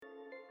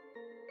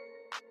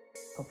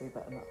probably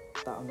better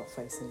that I'm not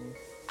facing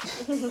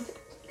you.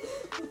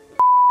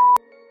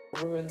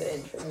 Ruined the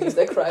intro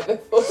music right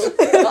before.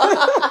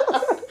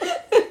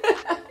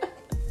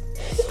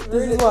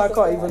 This is why I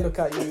can't even look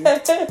at you.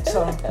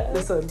 So,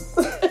 listen.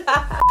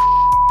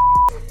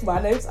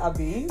 My name's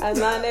Abby. And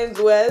my name's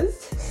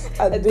Wes.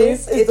 And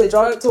this is the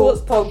Drunk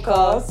Talks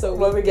podcast, so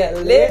where we get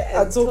lit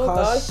and talk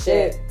our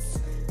shit.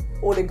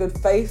 All in good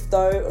faith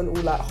though, and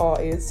all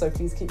light-hearted, so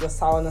please keep your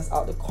sourness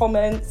out the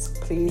comments,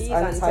 please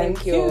and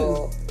thank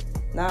you.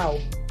 Now,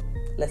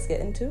 let's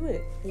get into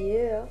it.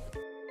 Yeah.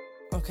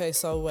 Okay,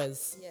 so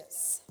Wes,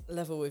 Yes.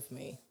 level with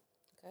me.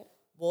 Okay.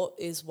 What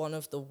is one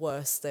of the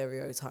worst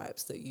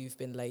stereotypes that you've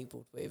been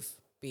labelled with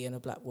being a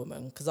black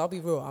woman? Because I'll be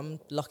real,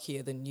 I'm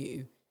luckier than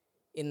you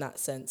in that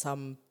sense.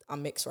 I'm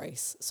mixed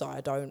race, so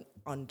I don't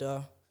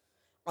undergo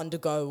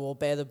or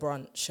bear the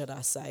brunt, should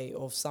I say,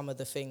 of some of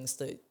the things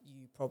that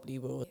you probably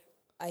will.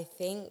 I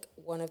think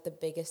one of the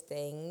biggest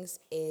things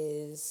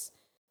is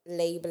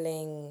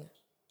labelling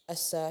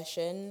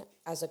assertion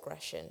as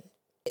aggression.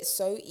 It's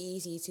so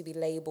easy to be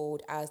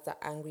labelled as the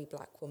angry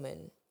black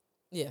woman.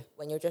 Yeah.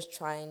 When you're just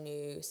trying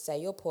to say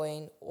your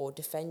point or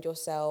defend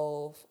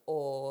yourself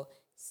or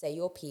say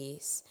your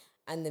piece,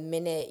 and the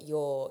minute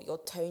your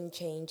tone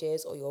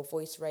changes or your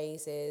voice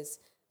raises,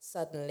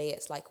 suddenly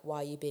it's like, why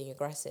are you being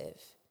aggressive?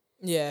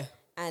 Yeah.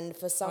 And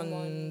for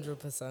someone...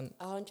 100%.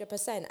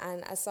 100%.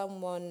 And as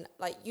someone,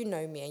 like, you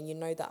know me and you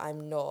know that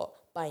I'm not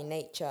by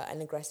nature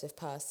an aggressive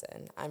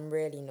person. I'm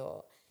really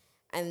not.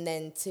 And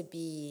then to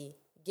be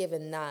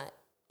given that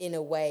in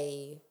a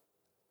way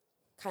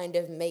kind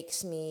of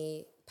makes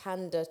me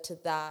pander to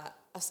that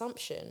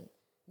assumption.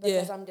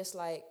 Because I'm just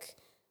like,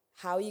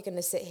 how are you going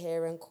to sit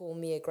here and call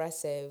me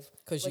aggressive?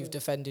 Because you've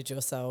defended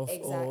yourself.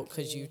 Exactly. Or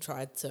because you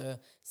tried to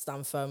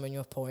stand firm on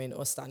your point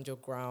or stand your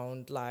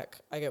ground. Like,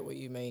 I get what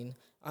you mean.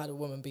 I had a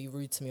woman be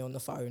rude to me on the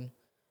phone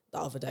the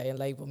other day and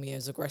label me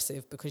as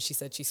aggressive because she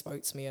said she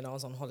spoke to me and I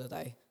was on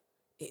holiday.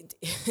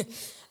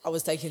 I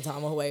was taking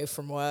time away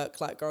from work.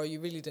 Like, girl, you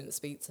really didn't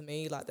speak to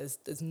me. Like,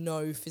 there's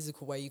no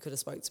physical way you could have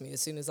spoke to me. As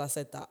soon as I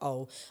said that,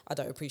 oh, I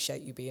don't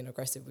appreciate you being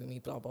aggressive with me,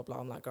 blah, blah, blah.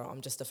 I'm like, girl, I'm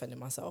just defending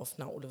myself.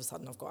 Now all of a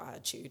sudden I've got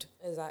attitude.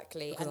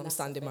 Exactly. Because I'm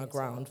standing my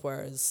ground.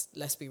 Whereas,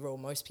 let's be real,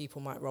 most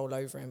people might roll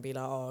over and be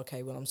like, oh,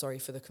 okay, well, I'm sorry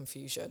for the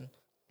confusion.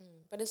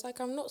 But it's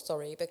like, I'm not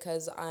sorry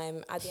because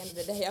I'm, at the end of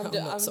the day, I'm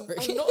not sorry.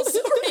 I'm not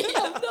sorry.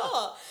 I'm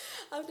not.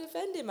 I'm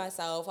defending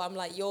myself. I'm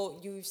like,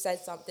 you've said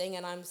something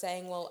and I'm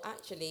saying, well,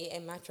 actually,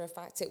 in matter of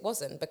fact, it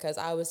wasn't because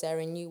I was there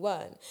and you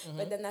weren't. Mm-hmm.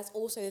 But then that's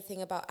also the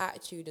thing about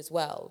attitude as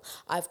well.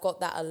 I've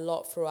got that a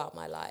lot throughout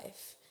my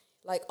life.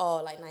 Like, oh,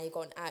 like now you've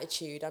got an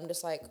attitude. I'm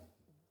just like,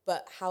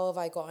 but how have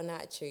I got an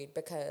attitude?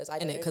 Because I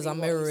don't know. Because I'm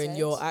mirroring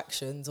your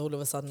actions. All of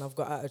a sudden, I've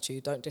got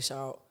attitude. Don't dish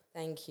out.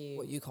 Thank you.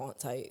 What you can't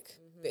take.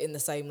 Mm-hmm. But in the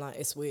same light,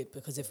 it's weird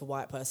because if a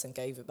white person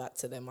gave it back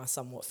to them, I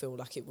somewhat feel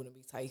like it wouldn't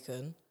be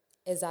taken.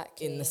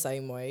 Exactly. In the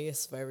same way,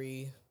 it's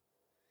very...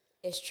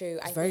 It's true.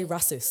 It's very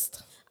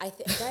racist.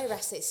 Very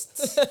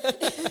racist.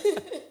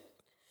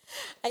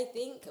 I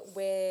think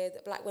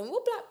with black women,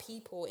 well, black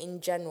people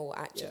in general,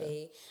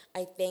 actually,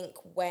 I think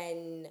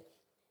when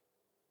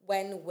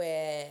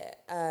we're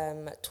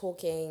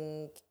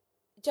talking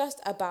just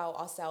about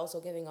ourselves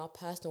or giving our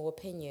personal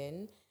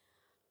opinion,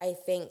 I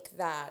think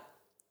that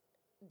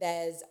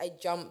there's a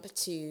jump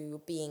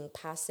to being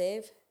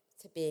passive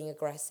to being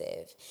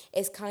aggressive.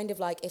 It's kind of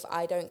like if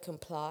I don't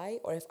comply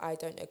or if I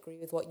don't agree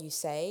with what you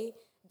say,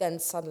 then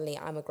suddenly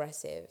I'm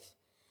aggressive.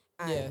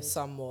 And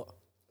somewhat,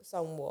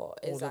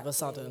 exactly. All of a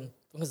sudden,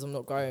 because I'm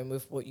not going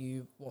with what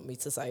you want me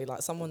to say.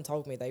 Like, someone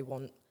told me they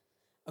want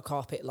a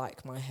carpet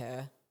like my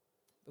hair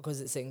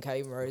because it's in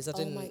cane rows.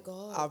 Oh my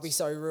God. I'll be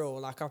so real.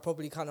 Like, I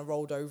probably kind of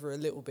rolled over a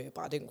little bit,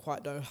 but I didn't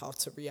quite know how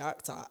to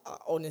react. I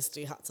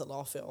honestly had to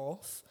laugh it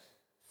off.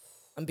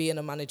 And being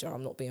a manager,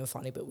 I'm not being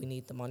funny, but we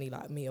need the money.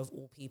 Like, me, of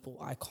all people,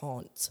 I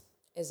can't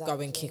go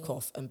and kick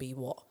off and be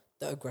what?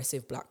 The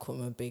aggressive black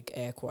woman, big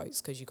air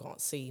quotes, because you can't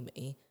see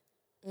me.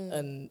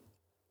 And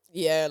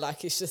yeah,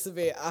 like, it's just a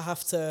bit, I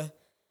have to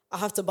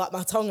bite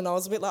my tongue. And I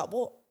was a bit like,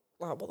 what?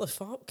 Like, what the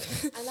fuck?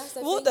 And that's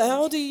the what the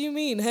hell do you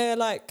mean? Hair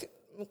like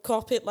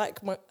carpet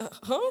like my,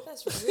 huh?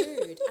 That's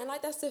rude. And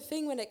like, that's the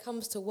thing when it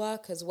comes to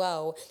work as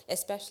well,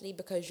 especially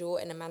because you're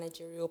in a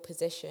managerial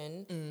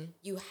position,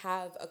 you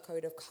have a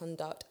code of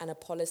conduct and a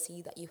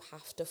policy that you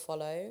have to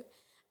follow.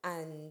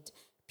 And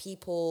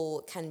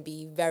people can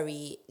be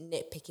very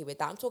nitpicky with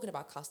that. I'm talking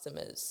about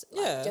customers.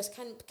 Like, just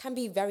can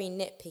be very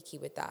nitpicky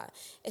with that,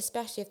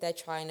 especially if they're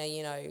trying to,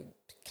 you know,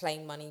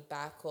 claim money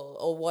back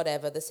or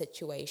whatever the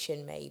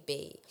situation may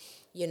be,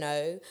 you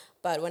know.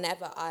 But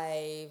whenever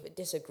I've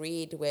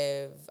disagreed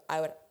with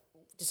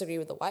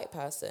the white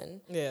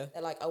person, they're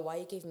like, oh, why are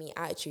you giving me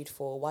attitude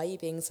for? Why are you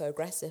being so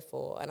aggressive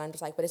for? And I'm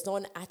just like, but it's not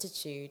an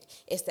attitude.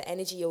 It's the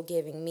energy you're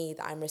giving me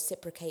that I'm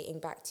reciprocating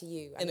back to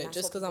you. And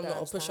just because I'm not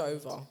a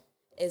pushover.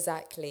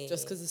 Exactly.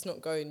 Just because it's not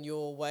going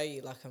your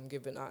way, like, I'm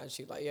giving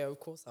attitude. Like, yeah, of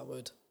course I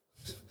would.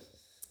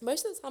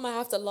 Most of the time I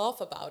have to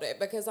laugh about it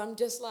because I'm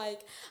just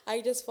like,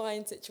 I just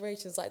find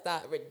situations like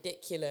that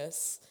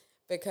ridiculous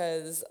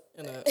because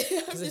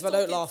Because if I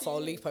don't laugh,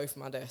 I'll leap over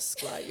my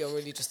desk. Like, you're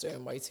really just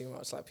doing way too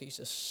much. Like, please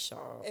just shut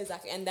up.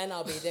 Exactly, and then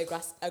I'll be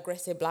the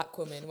aggressive black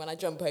woman when I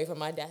jump over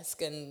my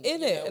desk and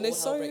And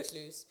it's all hell breaks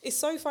loose. It's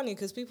so funny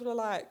because people are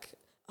like,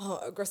 oh,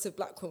 aggressive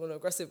black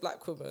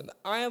woman.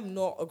 I am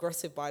not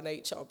aggressive by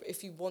nature, but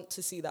if you want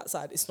to see that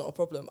side, it's not a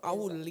problem. I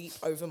will leap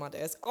over my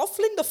desk. I'll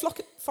fling the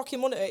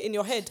fucking monitor in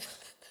your head.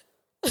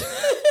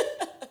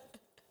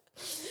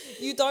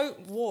 You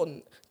don't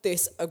want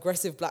this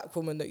aggressive black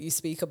woman that you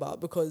speak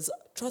about, because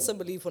trust and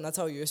believe when I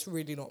tell you, it's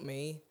really not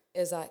me.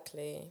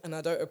 Exactly. And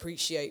I don't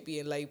appreciate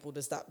being labelled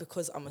as that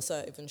because I'm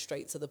assertive and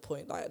straight to the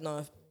point. Like,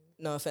 no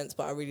offense,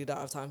 but I really don't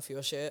have time for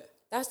your shit.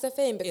 That's the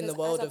thing. Because in the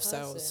world of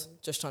sales,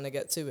 just trying to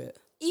get to it.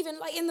 Even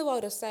like in the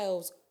world of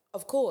sales,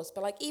 of course,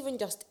 but like even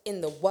just in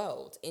the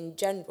world in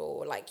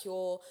general, like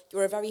you're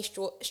a very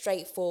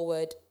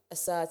straightforward,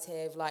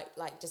 assertive,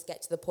 like just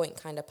get to the point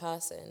kind of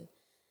person.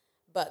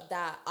 But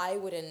that I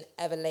wouldn't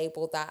ever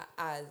label that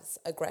as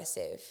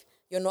aggressive.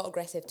 You're not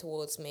aggressive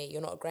towards me.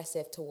 You're not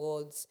aggressive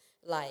towards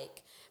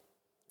like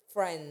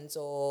friends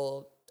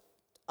or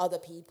other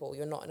people.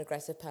 You're not an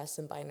aggressive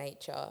person by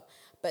nature.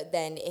 But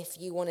then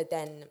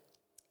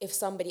if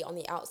somebody on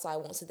the outside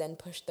wants to then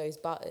push those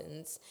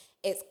buttons,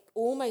 it's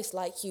almost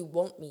like you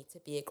want me to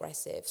be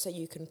aggressive so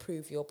you can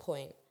prove your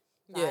point.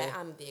 Yeah. I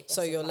am the aggressive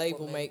so your label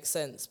woman. makes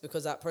sense,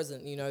 because at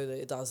present you know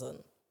that it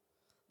doesn't.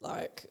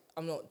 Like,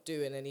 I'm not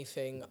doing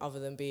anything other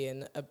than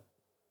being a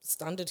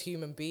standard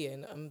human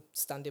being. I'm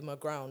standing my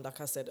ground, like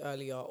I said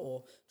earlier,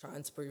 or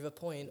trying to prove a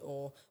point,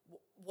 or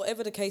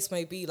whatever the case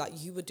may be. Like,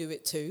 you would do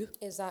it too.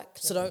 Exactly.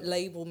 So don't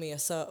label me a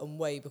certain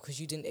way because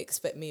you didn't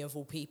expect me, of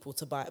all people,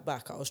 to bite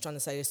back. I was trying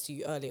to say this to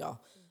you earlier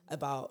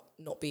about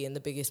not being the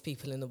biggest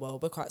people in the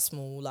world. We're quite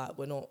small. Like,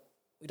 we don't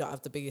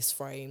have the biggest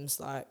frames.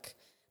 Like,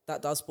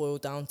 that does boil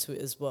down to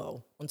it as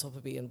well, on top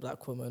of being a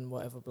black woman,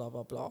 whatever, blah,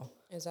 blah, blah.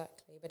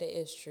 Exactly, but it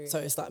is true. So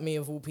it's like, me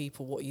of all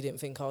people, what, you didn't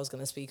think I was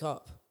going to speak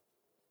up?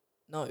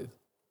 No,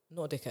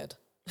 not a dickhead.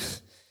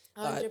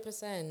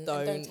 100%.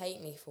 Don't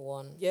take me for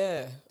one.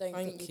 Yeah, Don't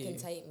think you can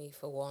take me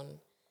for one.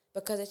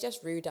 Because it's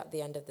just rude at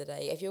the end of the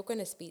day. If you're going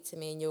to speak to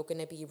me and you're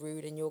going to be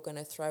rude and you're going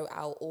to throw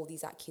out all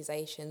these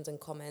accusations and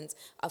comments,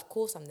 of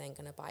course I'm then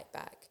going to bite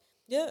back.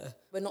 Yeah.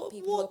 We're not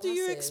people What do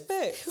you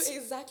expect?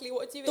 Exactly,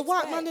 what do you expect? The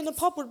white man in the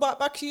pub would bite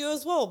back to you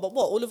as well. But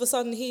what, all of a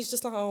sudden he's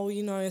just like, oh,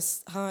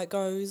 it's how it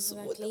goes.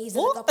 Exactly. He's had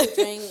a couple of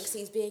drinks.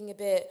 He's being a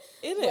bit...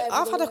 Innit?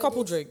 I've had a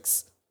couple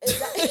drinks.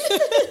 Exactly.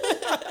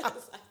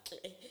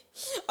 Exactly.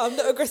 I'm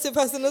the aggressive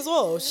person as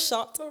well.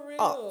 Shut For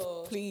real.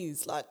 up,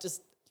 please. Like,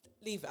 just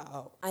leave it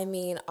out. I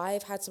mean,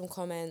 I've had some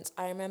comments.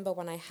 I remember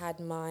when I had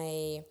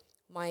my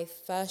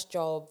first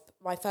job,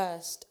 my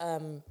first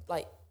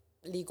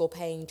legal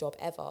paying job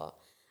ever,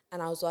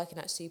 and I was working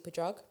at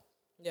Superdrug.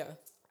 Yeah.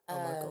 Oh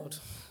my God.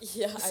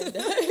 Yeah, I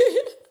know.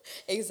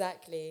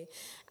 Exactly.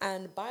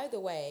 And by the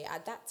way,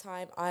 at that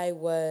time, I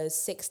was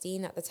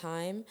 16 at the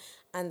time,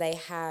 and they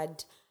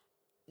had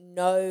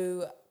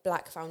no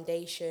black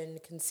foundation,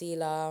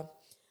 concealer,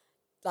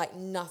 like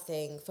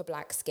nothing for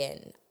black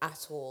skin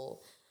at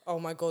all. Oh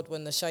my God,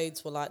 when the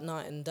shades were like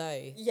night and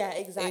day. Yeah,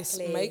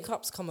 exactly.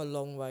 Makeup's come a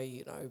long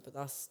way, but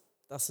that's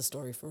a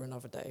story for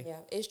another day. Yeah,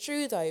 it's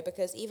true though,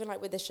 because even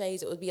like with the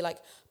shades, it would be like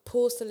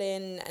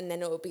porcelain, and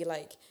then it would be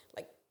like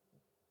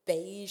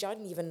beige. I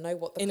didn't even know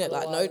what the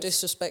colour was. No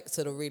disrespect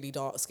to the really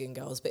dark skin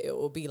girls, but it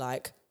will be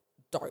like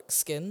dark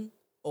skin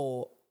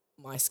or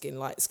my skin,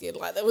 light skin.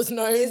 Like, there was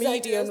no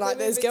medium. Like,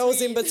 there's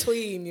girls in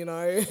between,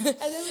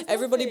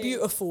 Everybody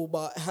beautiful,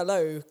 but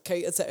hello,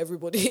 cater to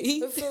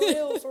everybody.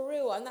 For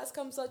real. And that's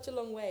come such a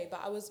long way.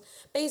 But I was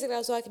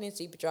working in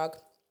Superdrug.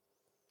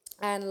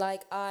 And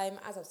like,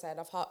 as I've said,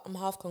 I'm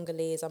half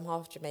Congolese, I'm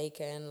half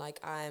Jamaican.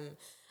 Like, I'm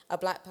a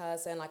black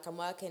person. Like, I'm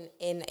working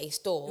in a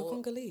store. You're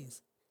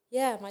Congolese?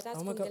 Yeah, my dad's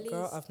Congolese. Oh my God,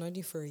 girl, I've known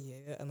you for a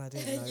year and I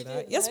didn't know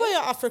that. Yes, well,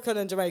 you're African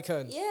and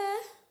Jamaican. Yeah.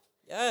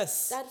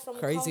 Yes. Dad from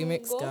Crazy Congo,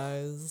 mix,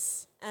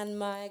 guys. And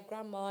my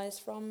grandma is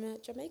from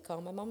Jamaica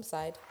on my mum's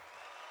side.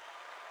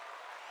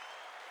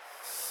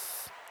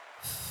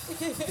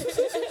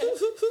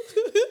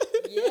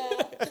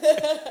 Yeah.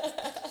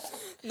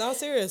 No,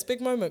 serious.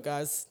 Big moment,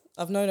 guys.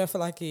 I've known her for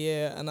like a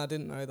year and I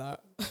didn't know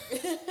that.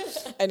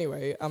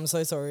 Anyway, I'm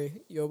so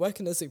sorry. You're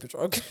working at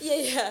Superdrug.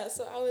 Yeah.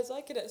 So I was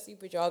working at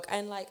Superdrug,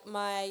 and like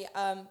my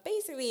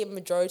basically a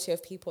majority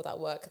of people that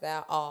work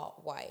there are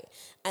white,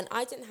 and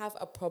I didn't have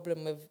a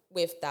problem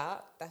with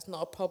that. That's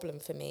not a problem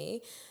for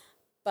me.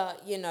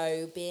 But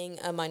being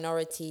a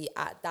minority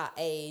at that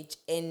age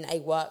in a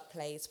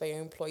workplace where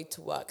you're employed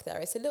to work there,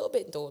 it's a little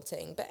bit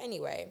daunting. But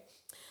anyway,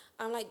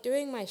 I'm like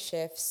doing my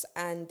shifts,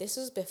 and this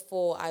was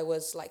before I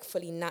was like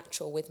fully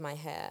natural with my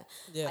hair.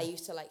 Yeah. I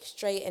used to like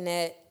straighten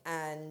it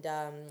and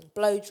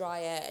blow dry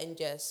it and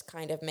just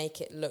kind of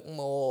make it look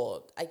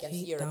more, I guess,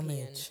 heat European.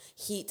 Damage.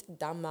 Heat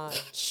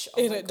damage.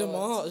 Oh in it,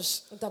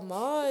 damage.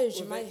 Damage.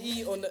 With an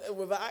E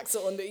with an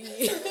accent on the E.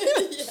 Yeah,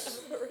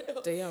 for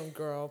real. Damn,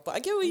 girl. But I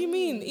get what you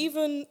mean.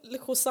 Even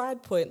little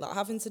side point, like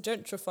having to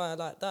gentrify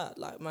like that.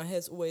 Like, my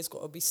hair's always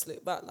got to be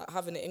slicked back. Like,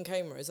 having it in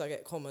cameras, I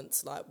get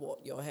comments like,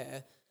 what, your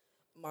hair?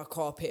 my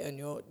carpet and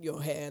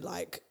your hair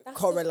like That's the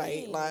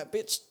correlate. thing. Like,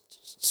 bitch,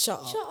 shut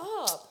up. Shut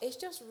up. It's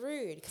just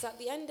rude. Because at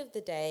the end of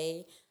the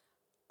day,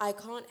 I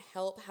can't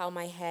help how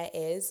my hair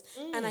is.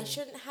 And I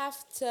shouldn't have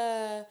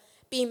to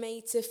be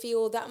made to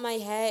feel that my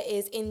hair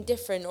is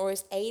indifferent or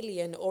it's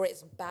alien or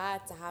it's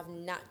bad to have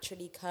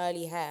naturally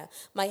curly hair.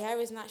 My hair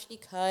is naturally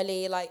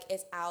curly, like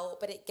it's out,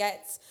 but it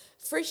gets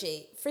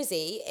frizzy.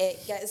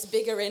 It gets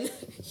bigger in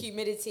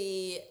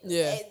humidity.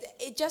 Yeah.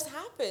 It just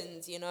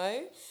happens, you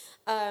know?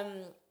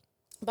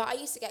 But I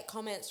used to get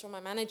comments from my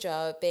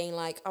manager being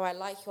like, oh, I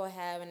like your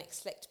hair when it's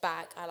slicked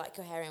back. I like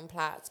your hair in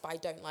plaits, but I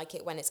don't like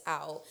it when it's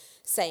out,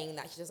 saying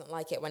that she doesn't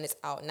like it when it's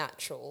out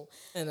natural.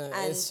 And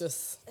it's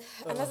just...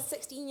 And as a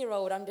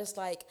 16-year-old, I'm just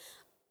like,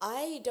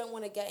 I don't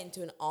want to get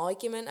into an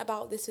argument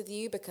about this with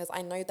you because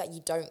I know that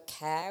you don't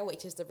care,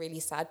 which is the really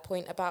sad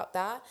point about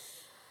that.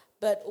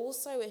 But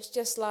also, it's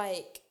just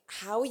like,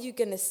 how are you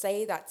going to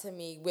say that to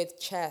me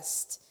with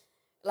chest?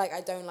 Like,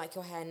 I don't like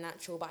your hair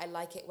natural, but I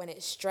like it when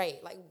it's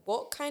straight. Like,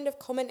 what kind of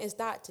comment is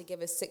that to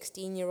give a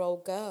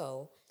 16-year-old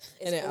girl?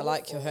 And I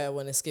like your hair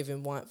when it's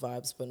giving white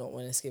vibes, but not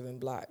when it's giving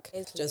black.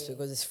 Exactly. Just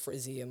because it's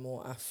frizzy and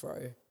more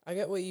afro. I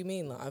get what you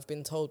mean. Like, I've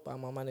been told by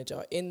my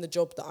manager in the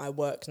job that I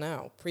work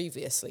now,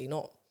 previously,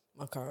 not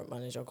my current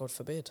manager, God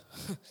forbid.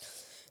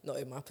 Not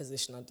in my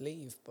position, I'd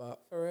leave. But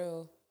For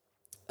real.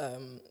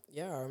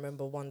 yeah, I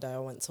remember one day I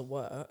went to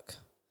work.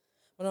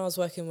 When I was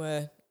working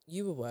where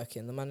you were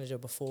working, the manager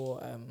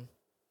before...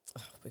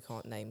 we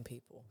can't name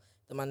people.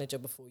 The manager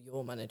before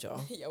your manager.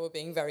 Yeah, we're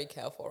being very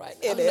careful right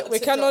now. We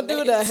cannot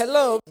do that.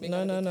 Hello.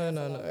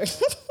 No.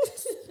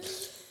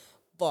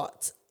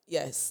 But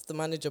yes, the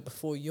manager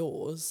before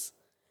yours,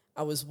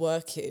 I was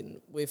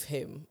working with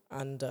him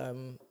and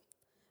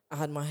I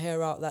had my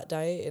hair out that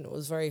day and it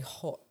was very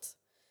hot.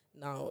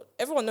 Now,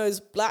 everyone knows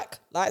black,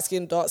 light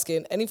skin, dark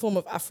skin, any form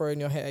of afro in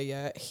your hair,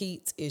 yeah,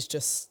 heat is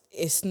just,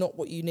 it's not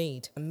what you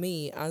need. And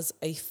me, as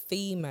a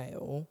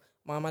female,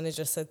 my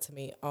manager said to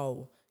me,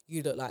 oh,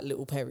 you look like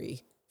Little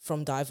Perry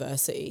from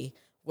Diversity,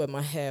 where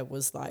my hair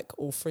was like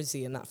all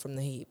frizzy and that from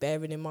the heat.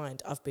 Bearing in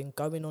mind, I've been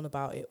going on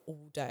about it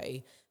all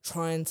day,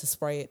 trying to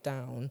spray it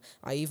down.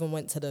 I even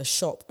went to the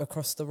shop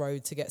across the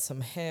road to get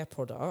some hair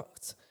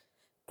product.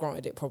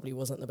 Granted, it probably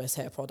wasn't the best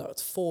hair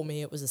product. For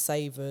me, it was a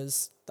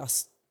Savers.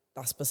 That's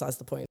besides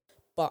the point.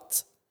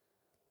 But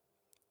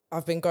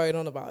I've been going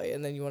on about it,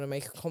 and then you want to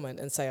make a comment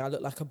and say I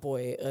look like a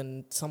boy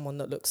and someone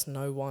that looks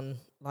no one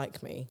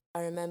like me.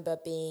 I remember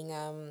being,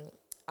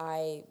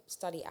 I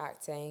study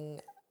acting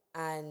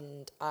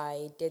and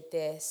I did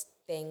this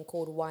thing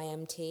called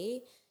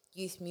YMT,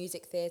 Youth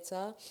Music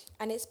Theatre.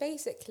 And it's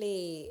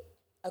basically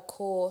a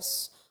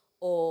course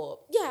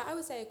I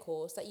would say a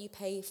course that you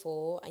pay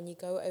for and you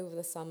go over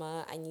the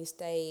summer and you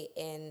stay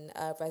in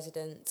a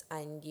residence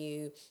and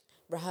you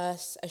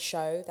rehearse a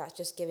show that's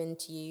just given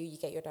to you. You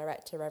get your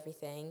director,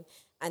 everything,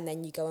 and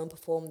then you go and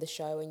perform the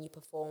show and you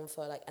perform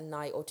for like a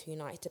night or 2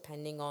 nights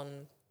depending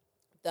on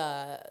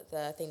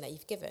the thing that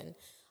you've given.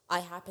 I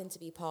happened to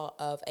be part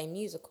of a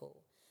musical,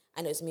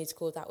 and it was a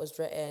musical that was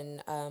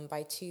written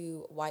by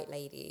 2 white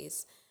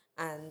ladies,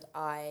 and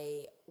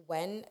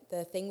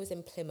the thing was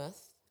in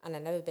Plymouth and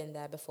I'd never been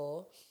there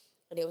before,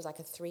 and it was like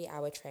a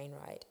 3-hour train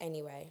ride.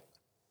 Anyway,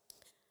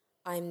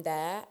 I'm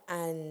there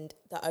and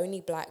the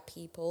only black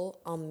people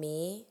are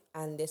me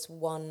and this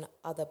one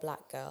other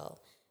black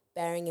girl.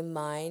 Bearing in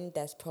mind,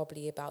 there's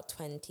probably about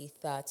 20,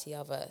 30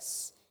 of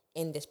us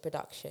in this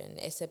production.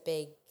 It's a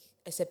big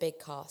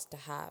cast to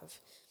have.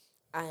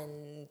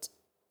 And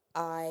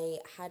I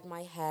had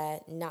my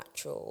hair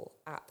natural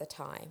at the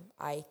time.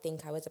 I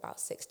think I was about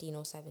 16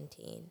 or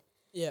 17.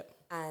 Yeah.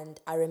 And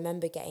I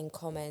remember getting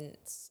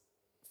comments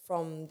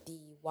from the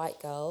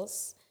white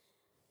girls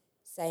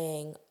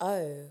saying,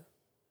 oh,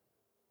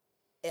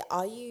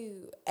 are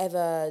you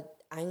ever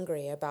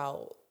angry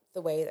about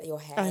the way that your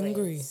hair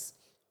is?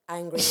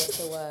 Angry was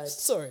the word.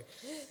 Sorry.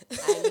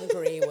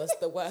 Angry was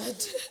the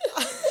word.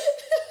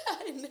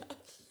 I know.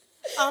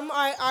 Am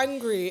I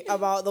angry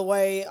about the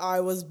way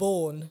I was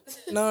born?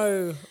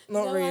 No,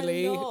 not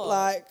really. I'm not.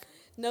 Like,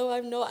 no,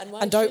 I'm not. And why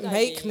and don't should I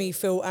make be? me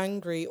feel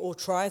angry or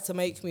try to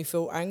make me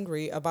feel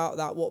angry about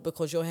that. What?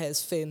 Because your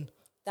hair's thin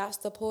That's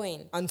the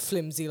point. and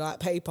flimsy like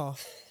paper.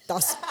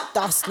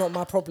 That's not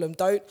my problem.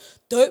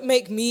 Don't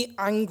make me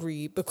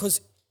angry because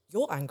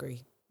you're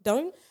angry.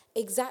 Don't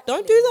Exactly.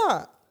 do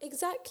that.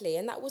 Exactly.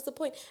 And that was the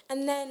point.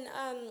 And then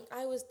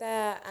I was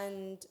there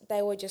and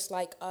they were just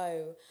like,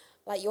 oh,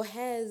 like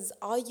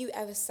are you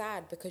ever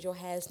sad because your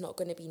hair's not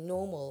going to be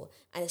normal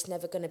and it's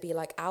never going to be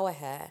like our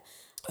hair?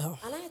 Oh.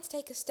 And I had to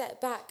take a step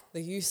back.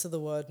 The use of the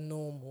word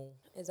normal.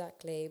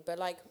 Exactly. But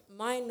like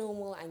my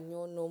normal and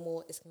your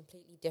normal is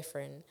completely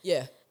different.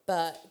 Yeah.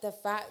 But the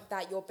fact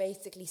that you're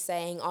basically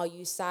saying, are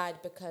you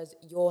sad because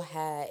your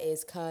hair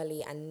is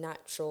curly and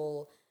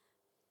natural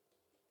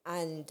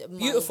and my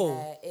Beautiful.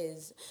 hair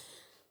is...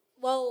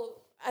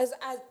 Well, as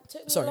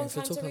took me a Sorry, long if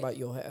you're time talking to about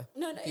your hair.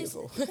 No,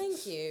 Beautiful.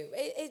 Thank you.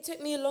 It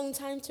took me a long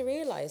time to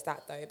realise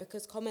that, though,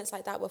 because comments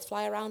like that would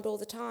fly around all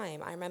the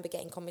time. I remember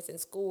getting comments in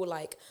school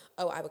like,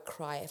 oh, I would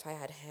cry if I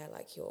had hair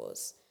like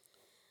yours.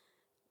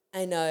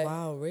 I know.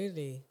 Wow,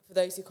 really? For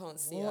those who can't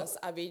see What? us,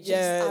 Abby's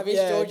Yeah,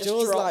 jaw just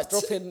Jaws dropped. like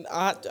dropping.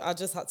 I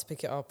just had to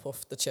pick it up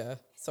off the chair.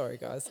 Sorry,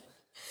 guys.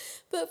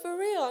 But for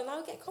real, and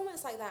I'll get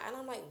comments like that, and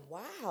I'm like,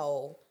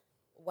 wow,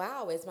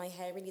 is my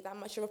hair really that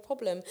much of a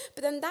problem?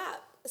 But then that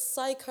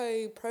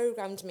psycho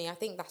programmed me, I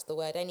think that's the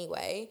word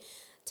anyway,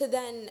 to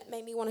then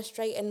make me want to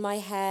straighten my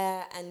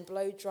hair and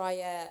blow dry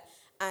it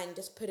and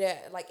just put it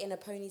like in a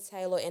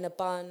ponytail or in a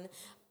bun.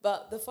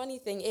 But the funny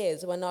thing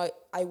is, when I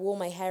wore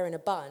my hair in a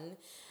bun,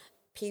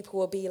 people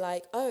will be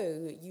like,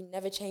 oh, you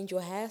never change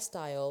your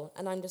hairstyle.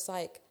 And I'm just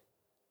like,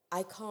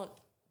 I can't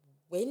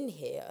win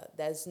here.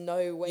 There's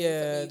no way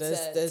for me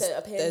to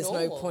appear there's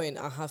normal. no point.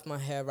 I have my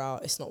hair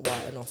out. It's not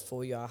white enough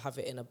for you. I have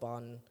it in a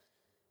bun.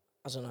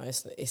 I don't know.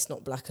 It's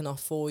not black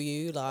enough for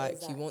you. Like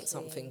you want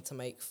something to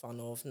make fun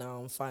of. Now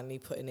I'm finally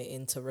putting it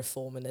into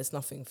reform, and there's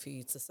nothing for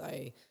you to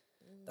say.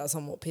 That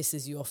somewhat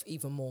pisses you off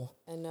even more.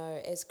 I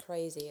know, it's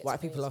crazy. White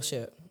people are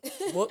shit.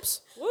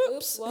 Whoops.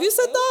 Whoops. Who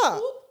said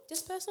that?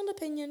 Just personal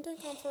opinion,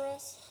 don't come for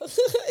us.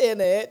 In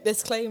it.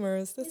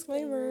 Disclaimers. But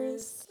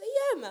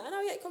yeah, man,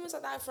 I get comments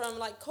like that from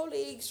like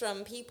colleagues,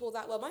 from people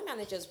that, well, my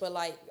managers were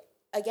like,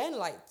 again,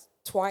 like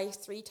twice,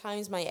 3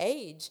 times my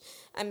age,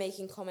 and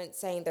making comments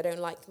saying they don't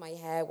like my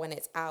hair when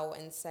it's out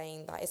and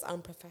saying that it's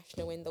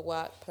unprofessional in the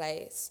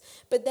workplace.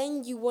 But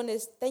then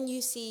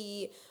you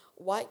see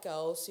white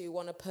girls who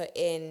want to put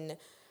in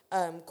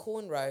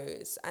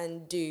cornrows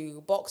and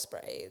do box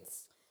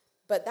braids.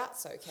 But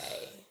that's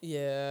okay.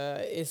 Yeah,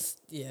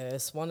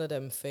 it's one of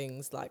them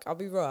things. Like, I'll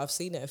be real, I've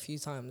seen it a few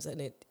times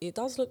and it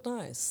does look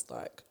nice.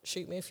 Like,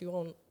 shoot me if you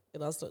want. It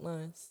does look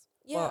nice.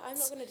 Yeah, But I'm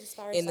not going to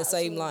disparage in the that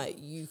same at all. light,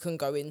 you can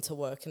go into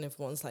work and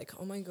everyone's like,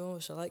 oh my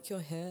gosh, I like your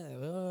hair.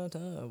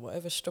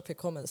 Whatever stupid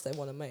comments they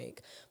want to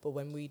make. But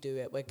when we do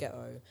it, we're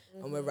ghetto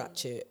and we're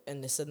ratchet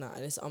and this and that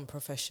and it's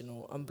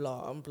unprofessional and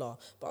blah and blah.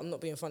 But I'm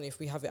not being funny, if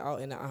we have it out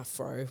in an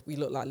afro, we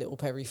look like Little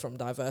Perry from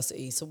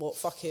Diversity. So what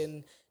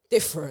fucking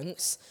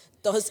difference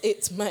does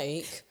it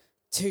make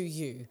to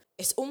you?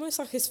 It's almost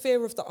like it's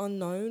fear of the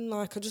unknown.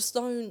 Like, I just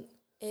don't.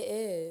 It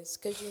is,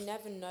 because you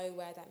never know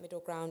where that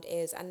middle ground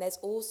is. And there's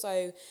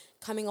also,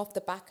 coming off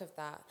the back of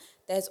that,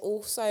 there's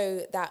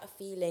also that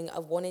feeling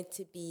of wanting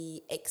to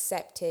be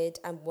accepted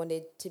and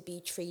wanted to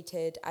be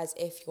treated as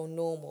if you're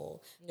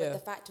normal. Yeah. But the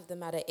fact of the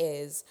matter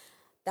is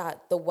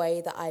that the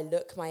way that I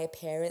look, my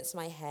appearance,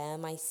 my hair,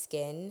 my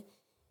skin,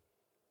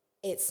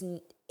 it's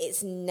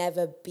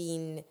never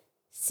been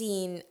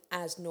seen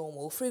as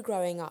normal through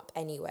growing up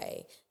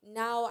anyway.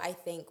 Now I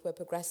think we're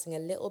progressing a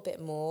little bit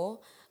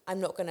more. I'm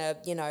not going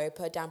to,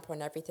 put a damper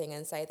on everything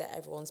and say that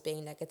everyone's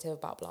being negative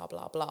about blah,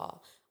 blah, blah.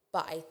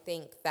 But I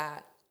think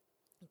that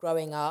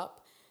growing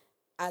up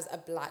as a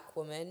black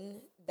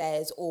woman,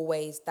 there's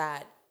always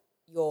that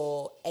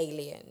you're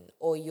alien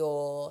or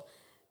you're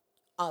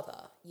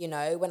other, When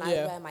I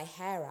wear my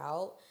hair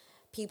out,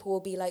 people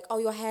will be like, oh,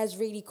 your hair's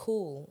really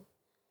cool.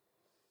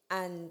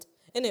 And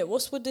Innit,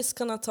 what's with this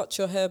can I touch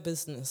your hair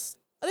business?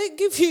 I didn't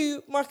give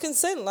you my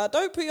consent. Like,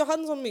 don't put your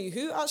hands on me.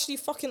 Who actually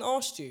fucking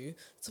asked you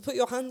to put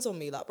your hands on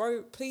me? Like,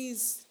 bro,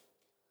 please.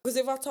 Because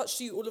if I touched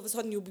you, all of a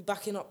sudden you'll be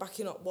backing up.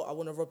 What, I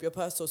want to rob your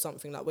purse or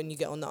something, like when you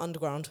get on the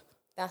underground.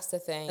 that's the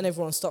thing. And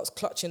everyone starts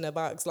clutching their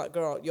bags. Like,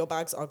 girl, your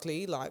bag's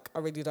ugly. Like, I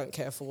really don't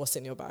care for what's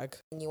in your bag.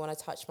 And you want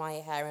to touch my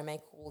hair and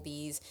make all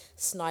these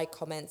snide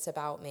comments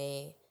about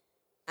me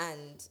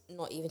and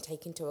not even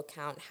take into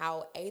account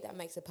how, that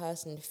makes a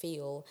person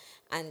feel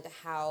and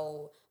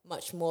how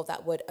much more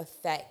that would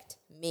affect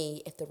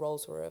me if the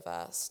roles were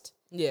reversed.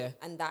 Yeah.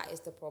 And that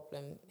is the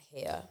problem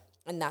here.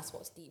 And that's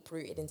what's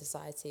deep-rooted in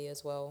society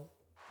as well.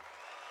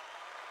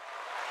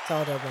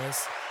 Tardo,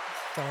 boys.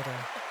 Tardo.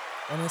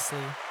 Honestly.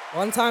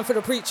 One time for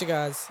the preacher,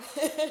 guys.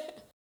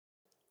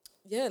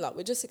 Yeah, like,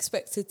 we're just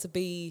expected to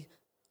be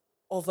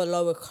of a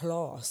lower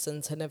class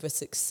and to never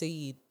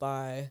succeed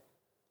by,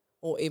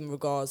 or in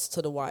regards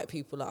to the white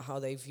people, like how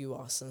they view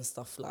us and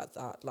stuff like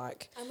that.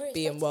 Like,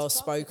 being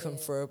well-spoken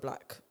for a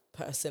black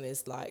person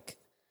is like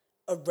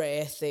a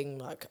rare thing.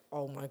 Like,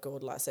 oh my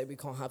God, like, say we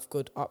can't have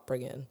good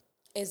upbringing.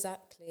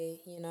 Exactly,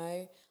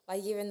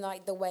 like even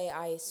like the way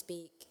I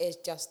speak is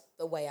just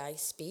the way I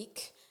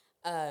speak,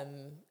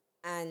 and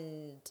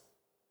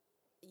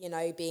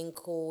being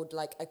called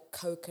like a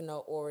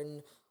coconut or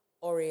an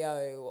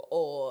Oreo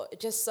or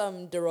just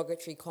some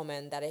derogatory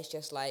comment that is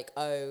just like,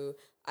 oh,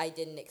 I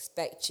didn't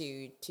expect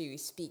you to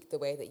speak the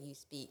way that you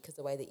speak because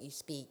the way that you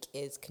speak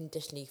is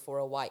conditionally for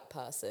a white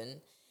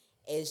person,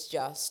 is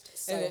just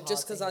so and hard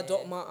just because to I hear.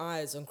 dot my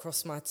I's and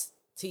cross my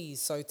T's,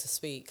 so to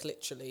speak,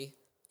 literally.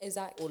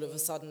 Exactly. All of a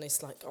sudden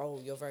it's like, oh,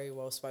 you're very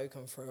well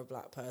spoken for a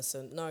black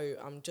person. No,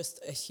 I'm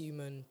just a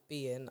human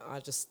being. I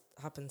just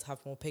happen to have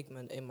more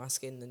pigment in my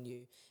skin than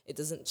you. It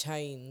doesn't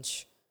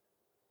change.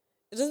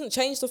 It doesn't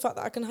change the fact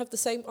that I can have the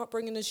same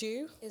upbringing as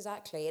you.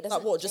 Exactly. It doesn't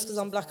like, what, just change because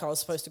I'm the black, fact. I was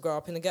supposed to grow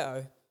up in the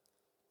ghetto?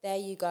 There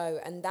you go.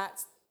 And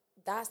that's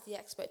the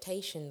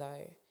expectation,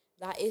 though.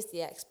 That is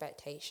the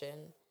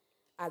expectation.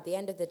 At the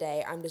end of the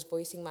day, I'm just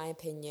voicing my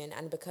opinion,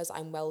 and because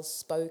I'm well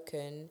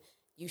spoken,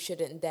 you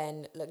shouldn't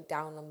then look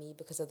down on me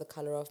because of the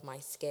colour of my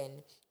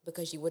skin.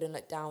 because you wouldn't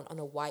look down on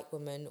a white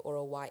woman or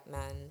a white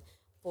man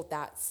for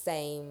that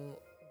same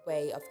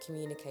way of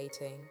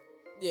communicating.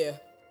 Yeah.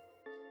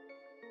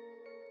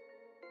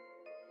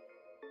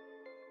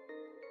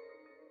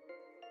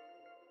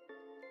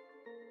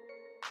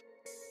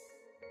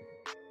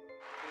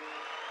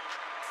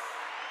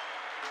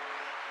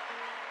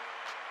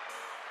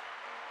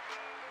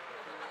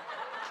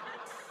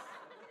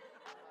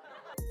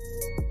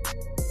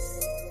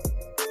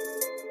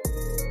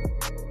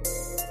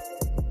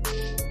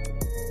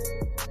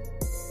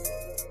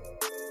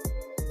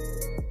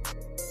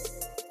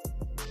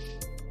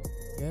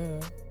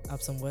 Yeah.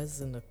 Have some words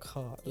in the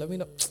car. Let me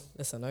know.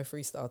 Listen, no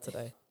freestyle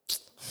today.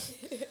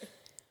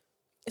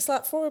 It's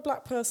like for a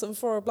black person.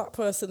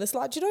 It's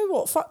like, do you know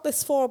what? Fuck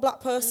this for a black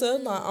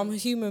person. Like, I'm a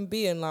human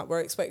being. Like,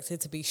 we're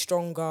expected to be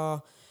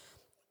stronger,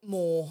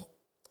 more,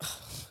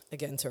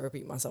 again, to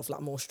repeat myself,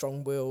 like more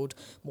strong-willed,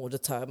 more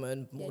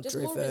determined, more just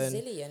driven. more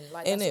resilient.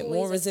 Like, In that's it, more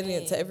always a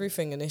resilient to thing.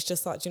 everything. And it's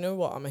just like, do you know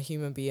what? I'm a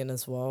human being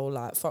as well.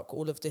 Like, fuck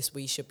all of this.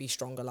 We should be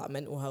stronger. Like,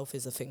 mental health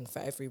is a thing for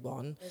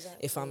everyone.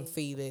 Exactly. If I'm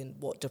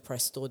feeling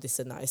depressed or this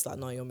and that, it's like,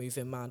 no, you're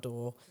moving mad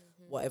or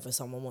whatever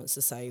someone wants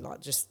to say. Like,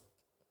 just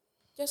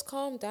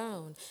calm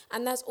down.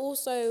 And that's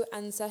also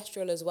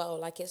ancestral as well.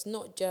 Like, it's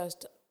not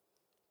just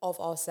of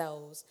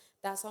ourselves.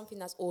 That's something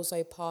that's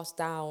also passed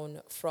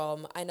down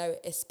from, I know,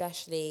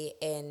 especially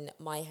in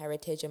my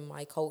heritage and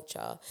my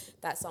culture,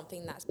 that's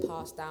something that's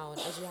passed down,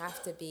 as you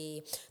have to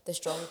be the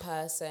strong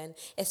person,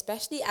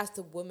 especially as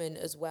the woman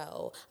as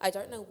well. I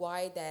don't know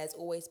why there's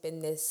always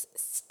been this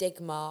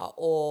stigma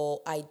or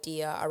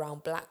idea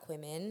around black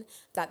women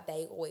that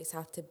they always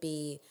have to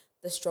be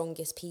the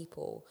strongest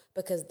people,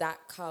 because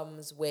that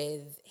comes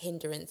with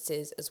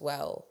hindrances as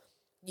well.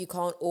 You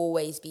can't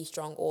always be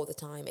strong all the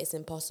time. It's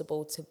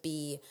impossible to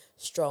be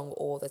strong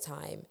all the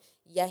time.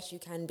 Yes, you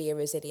can be a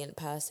resilient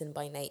person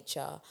by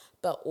nature,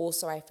 but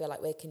also I feel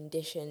like we're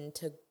conditioned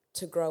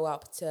to grow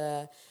up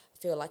to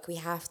feel like we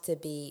have to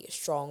be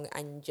strong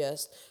and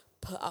just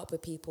put up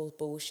with people's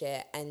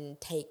bullshit and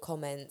take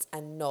comments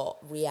and not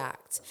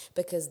react,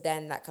 because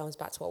then that comes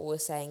back to what we were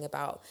saying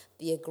about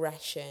the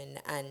aggression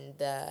and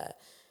the,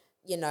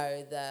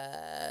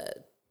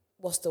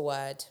 what's the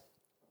word?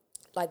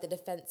 Like the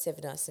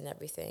defensiveness and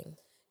everything.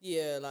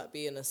 yeah, like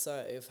being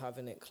assertive,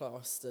 having it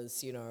classed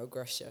as,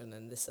 aggression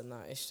and this and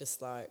that. It's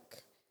just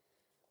like,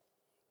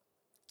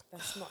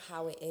 that's not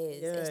how it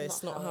is. yeah,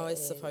 it's not how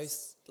it's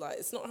supposed. Like,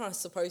 it's not how it's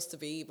supposed to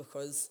be,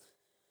 because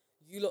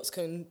you lots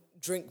can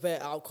drink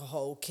their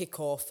alcohol, kick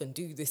off, and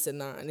do this and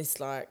that, and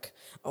it's like,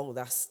 oh,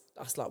 that's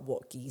like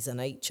what geezer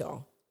nature.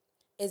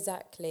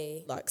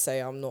 Exactly. Like, say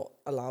I'm not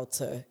allowed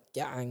to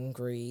get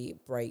angry,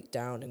 break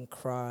down, and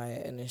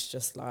cry, and it's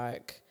just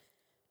like,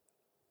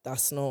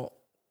 that's not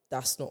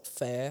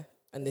fair.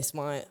 And this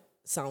might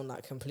sound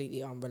like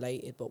completely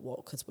unrelated, but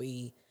what? Because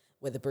we're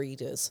the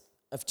breeders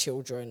of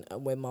children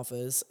and we're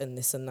mothers and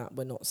this and that.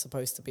 We're not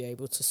supposed to be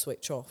able to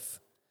switch off.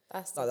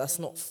 That's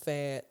not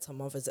fair to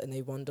mothers, and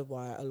they wonder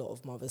why a lot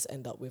of mothers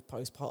end up with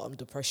postpartum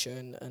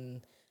depression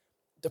and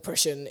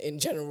depression in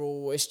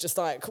general. It's just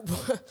like,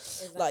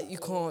 exactly. Like, you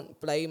can't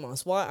blame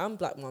us. White and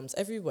black mums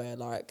everywhere.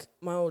 Like,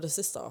 my older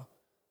sister,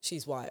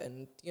 she's white,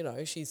 and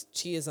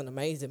she is an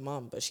amazing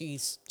mum, but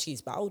she's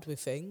battled with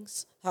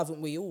things,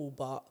 haven't we all?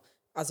 But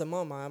as a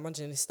mum, I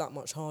imagine it's that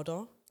much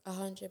harder.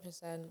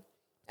 100%.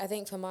 I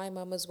think for my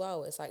mum as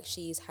well, it's like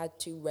she's had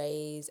to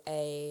raise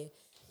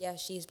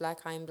she's black,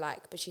 I'm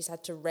black, but she's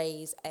had to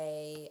raise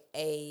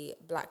a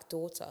black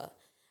daughter,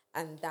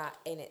 and that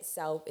in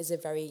itself is a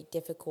very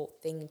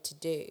difficult thing to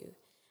do.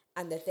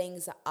 And the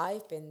things that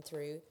I've been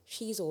through,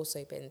 she's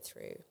also been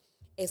through.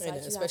 It's like,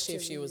 especially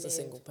if she was a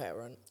single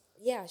parent.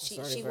 Yeah, she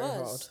was.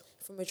 Hard.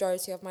 For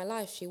majority of my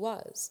life, she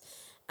was.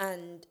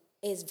 And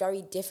it's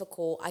very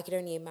difficult. I can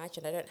only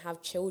imagine. I don't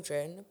have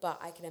children, but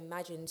I can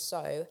imagine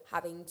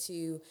having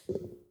to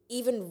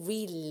even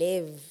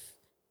relive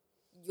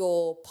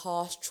your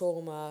past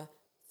trauma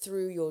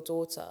through your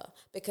daughter,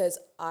 because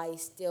I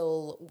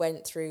still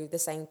went through the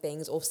same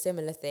things or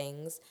similar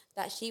things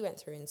that she went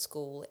through in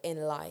school,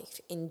 in life,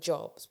 in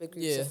jobs, with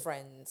groups of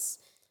friends.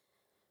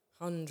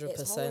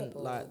 100%.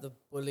 Like the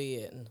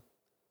bullying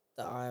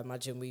that I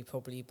imagine we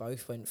probably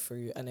both went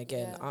through. And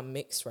again, I'm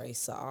mixed race,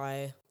 so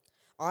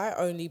I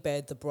only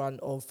bared the brunt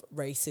of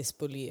racist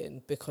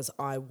bullying because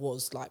I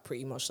was like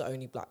pretty much the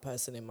only black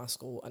person in my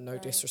school, and no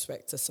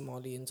disrespect to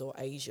Somalians or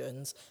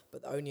Asians,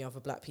 but the only other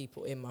black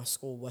people in my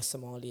school were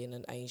Somalian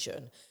and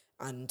Asian.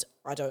 And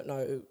I don't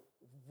know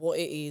what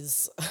it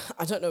is.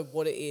 I don't know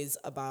what it is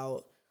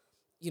about,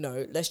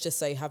 let's just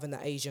say having the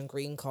Asian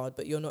green card,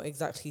 but you're not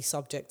exactly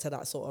subject to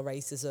that sort of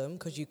racism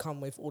because you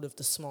come with all of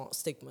the smart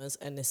stigmas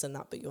and this and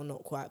that, but you're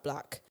not quite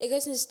black. It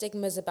goes into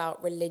stigmas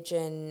about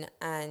religion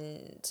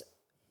and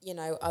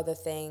other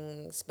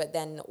things, but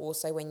then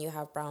also when you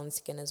have brown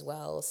skin as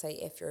well, say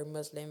if you're a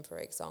Muslim, for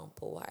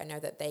example, I know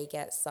that they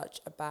get such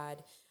a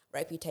bad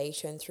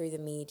reputation through the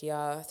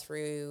media,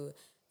 through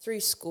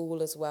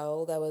school as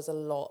well. There was a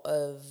lot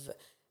of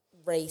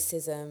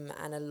racism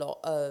and a lot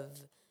of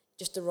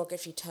just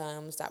derogatory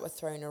terms that were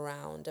thrown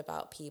around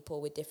about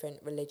people with different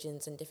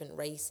religions and different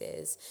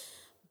races.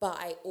 But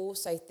I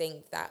also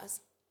think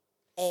that's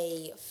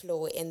a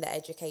flaw in the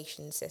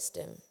education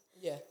system.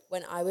 Yeah.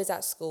 When I was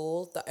at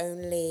school, the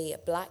only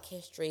Black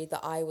history that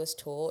I was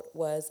taught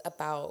was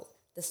about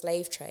the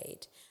slave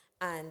trade.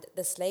 And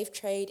the slave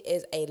trade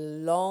is a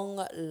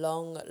long,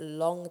 long,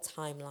 long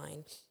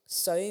timeline.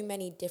 So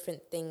many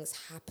different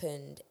things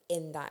happened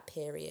in that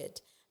period.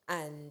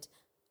 And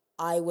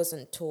I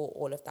wasn't taught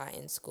all of that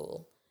in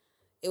school.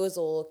 It was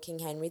all King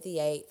Henry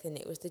VIII, and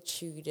it was the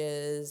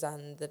Tudors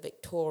and the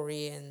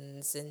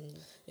Victorians and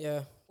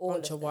all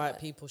bunch of white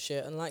that. people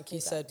shit. And like you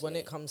said, when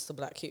it comes to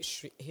Black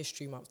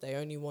History Month, they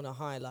only want to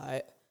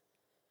highlight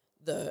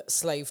the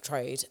slave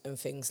trade and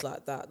things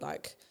like that.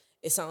 Like,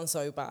 it sounds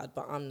so bad,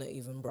 but I'm not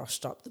even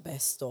brushed up the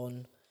best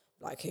on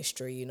Black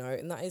history, you know,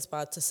 and that is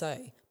bad to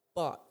say.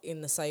 But in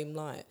the same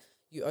light,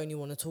 you only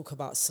want to talk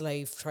about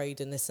slave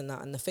trade and this and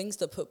that and the things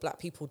that put Black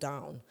people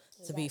down,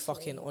 to be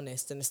fucking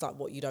honest. And it's like,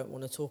 what you don't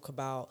want to talk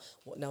about,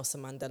 what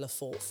Nelson Mandela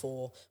fought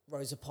for,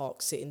 Rosa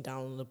Parks sitting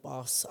down on the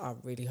bus. I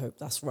really hope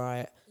that's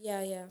right.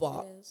 Yeah.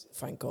 But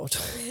thank God.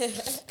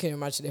 Can you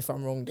imagine if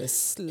I'm wrong? The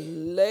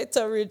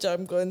slatterage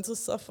I'm going to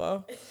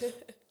suffer.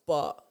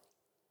 But,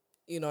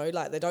 you know,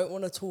 like, they don't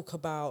want to talk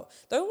about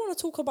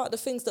the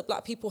things that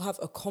Black people have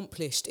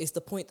accomplished, is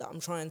the point that I'm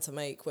trying to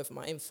make, whether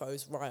my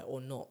info's right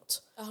or not.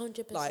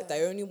 100%. Like,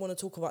 they only want to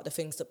talk about the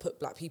things that put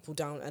Black people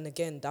down. And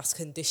again, that's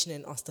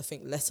conditioning us to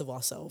think less of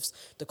ourselves.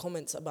 The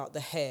comments about the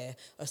hair,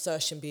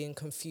 assertion being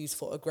confused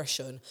for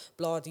aggression,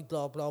 blah,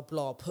 blah, blah,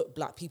 blah, put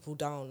Black people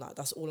down. Like,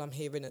 that's all I'm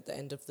hearing at the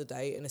end of the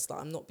day. And it's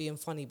like, I'm not being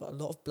funny, but a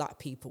lot of Black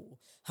people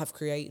have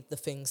created the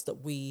things that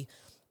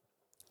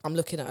I'm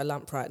looking at a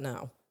lamp right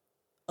now.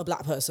 A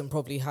Black person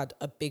probably had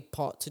a big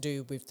part to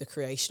do with the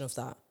creation of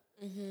that.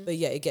 Mm-hmm. But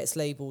yet it gets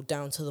labelled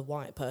down to the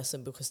white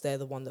person because they're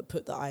the one that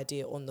put the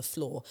idea on the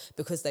floor,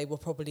 because they were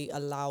probably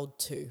allowed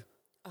to.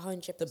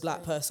 100%. The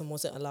Black person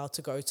wasn't allowed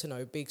to go to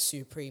no big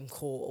Supreme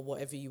Court or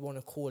whatever you want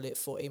to call it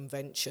for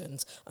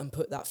inventions and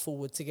put that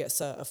forward to get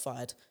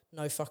certified.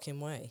 No fucking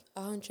way.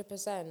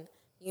 100%.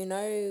 You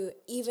know,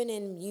 even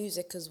in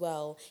music as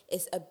well,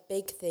 it's a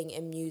big thing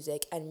in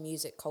music and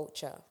music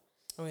culture.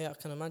 Oh yeah, I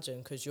can imagine,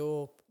 because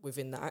you're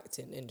within the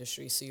acting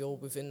industry, so you're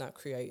within that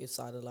creative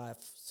side of life,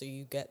 so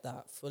you get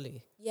that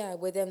fully. Yeah,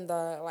 within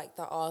the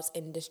arts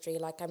industry,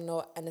 like, I'm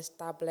not an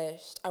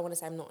established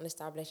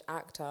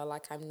actor,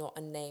 like, I'm not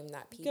a name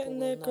that people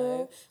will know.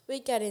 Girl. We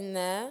get in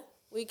there,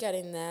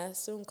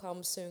 soon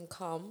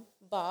come,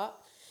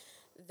 but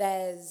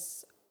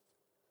there's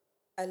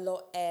a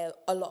lot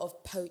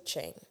of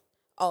poaching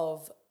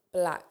of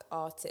Black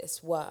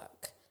artists'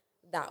 work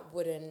that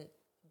wouldn't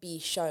be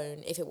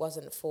shown if it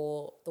wasn't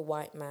for the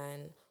white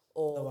man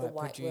or the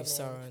white woman,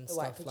 the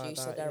white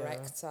producer, like that,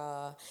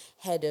 director,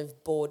 head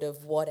of board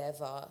of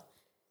whatever,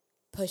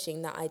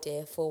 pushing that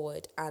idea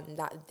forward, and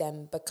that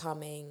them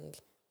becoming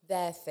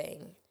their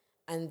thing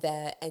and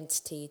their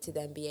entity to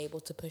then be able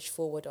to push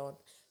forward on.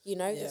 You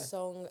know the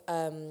song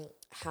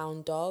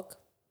Hound Dog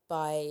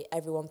by,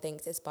 everyone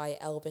thinks it's by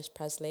Elvis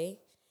Presley.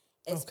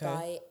 It's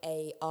by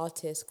a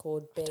artist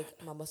called Big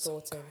Mama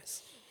Thornton.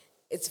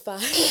 It's fine.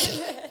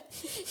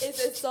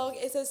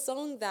 It's a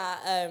song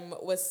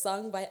that was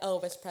sung by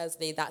Elvis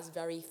Presley that's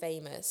very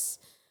famous.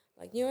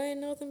 Like, you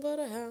ain't nothing but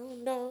a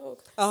hound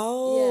dog.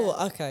 Oh,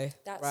 yeah, okay.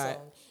 That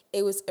song.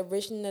 It was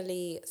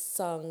originally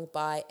sung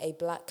by a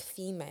Black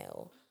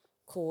female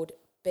called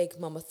Big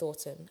Mama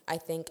Thornton. I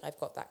think I've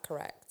got that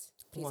correct.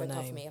 Please don't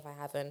cover me if I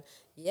haven't.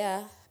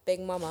 Yeah,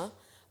 Big Mama.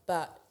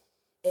 But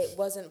it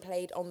wasn't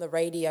played on the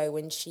radio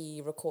when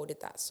she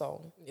recorded that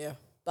song. Yeah.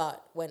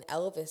 But when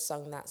Elvis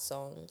sung that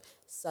song,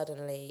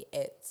 suddenly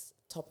it's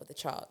top of the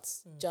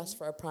charts. Mm-hmm. Just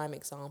for a prime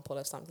example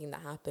of something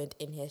that happened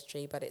in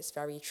history, but it's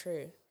very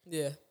true.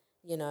 Yeah.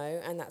 You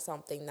know, and that's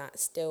something that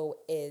still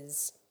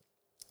is,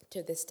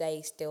 to this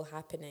day, still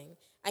happening.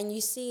 And you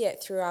see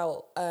it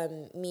throughout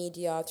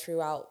media,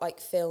 throughout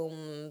like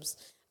films,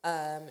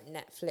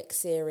 Netflix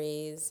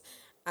series.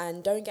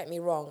 And don't get me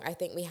wrong, I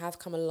think we have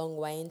come a long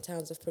way in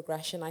terms of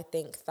progression. I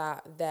think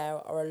that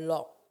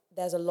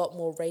there's a lot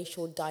more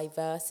racial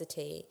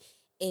diversity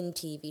in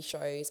TV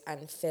shows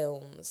and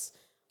films,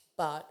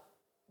 but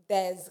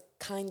there's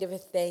kind of a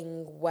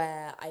thing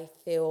where I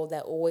feel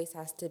there always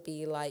has to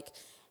be like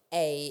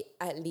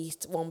at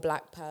least one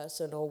Black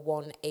person or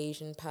one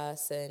Asian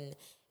person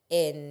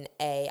in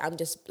I'm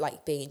just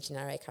like being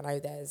generic. I know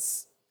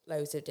there's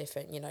loads of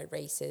different,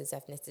 races,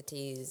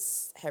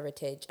 ethnicities,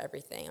 heritage,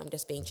 everything. I'm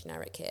just being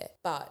generic here.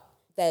 But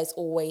there's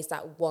always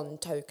that one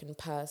token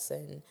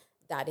person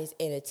that is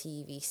in a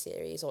TV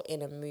series or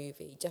in a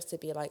movie, just to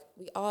be like,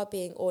 we are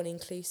being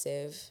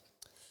all-inclusive.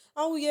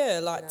 Oh, yeah,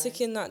 like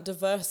ticking that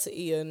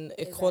diversity and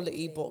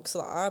equality box.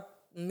 Like,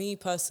 me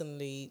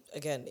personally,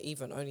 again,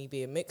 even only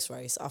being mixed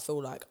race, I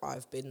feel like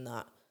I've been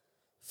that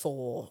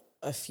for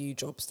a few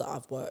jobs that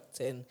I've worked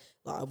in.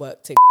 Like, I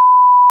worked in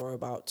for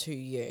about 2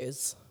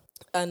 years.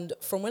 And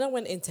from when I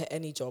went into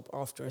any job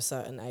after a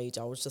certain age,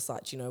 I was just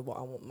like, you know what,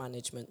 I want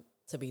management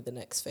to be the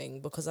next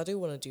thing, because I do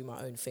want to do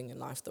my own thing in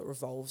life that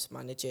revolves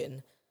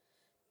managing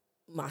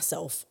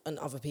myself and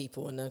other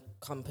people in a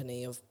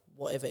company of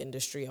whatever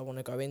industry I want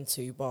to go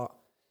into. But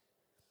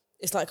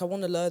it's like I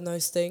want to learn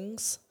those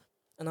things.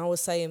 And I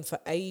was saying for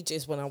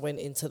ages when I went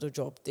into the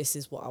job, this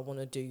is what I want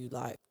to do.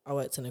 Like, I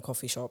worked in a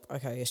coffee shop.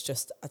 Okay, it's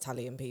just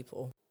Italian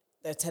people.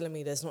 They're telling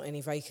me there's not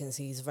any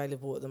vacancies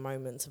available at the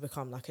moment to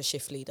become like a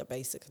shift leader,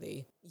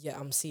 basically. Yeah,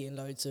 I'm seeing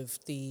loads of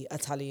the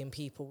Italian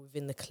people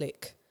within the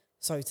clique,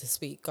 so to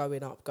speak,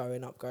 going up.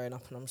 And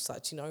I'm just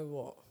like, do you know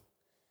what?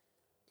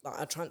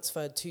 Like, I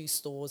transferred 2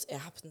 stores. It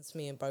happened to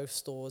me in both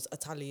stores.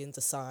 Italians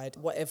aside,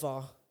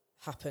 whatever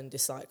happened,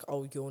 it's like,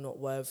 oh, you're not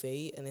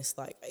worthy. And it's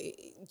like,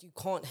 you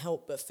can't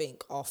help but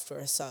think after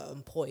a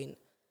certain point,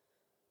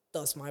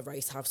 does my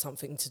race have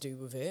something to do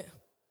with it?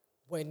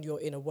 When you're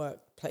in a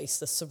workplace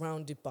that's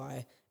surrounded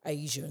by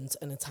Asians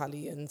and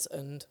Italians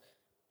and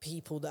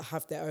people that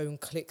have their own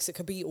cliques, it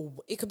could be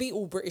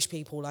all British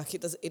people. Like,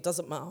 it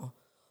doesn't matter.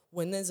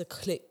 When there's a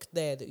clique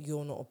there that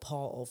you're not a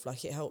part of,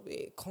 like, it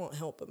can't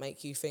help but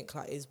make you think,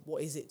 like,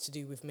 what is it to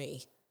do with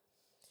me?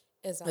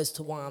 Exactly. As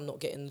to why I'm not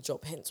getting the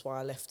job, hence why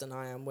I left and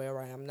I am where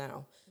I am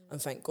now.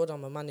 And thank God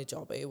I'm a manager,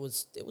 but it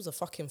was a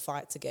fucking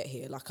fight to get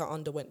here. Like, I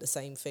underwent the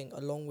same thing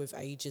along with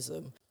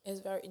ageism. It's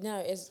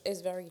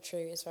very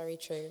true. It's very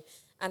true.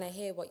 And I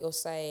hear what you're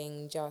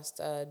saying, just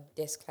a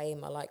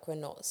disclaimer, like, we're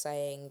not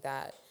saying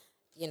that,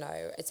 you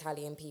know,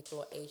 Italian people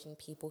or Asian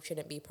people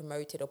shouldn't be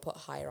promoted or put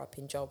higher up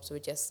in jobs. We're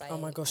just saying... Oh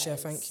my gosh, yeah,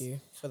 thank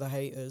you for the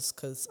haters,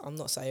 because I'm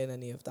not saying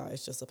any of that.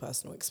 It's just a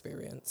personal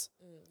experience.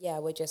 Yeah,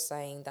 we're just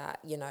saying that,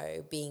 you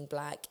know, being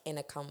black in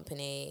a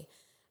company,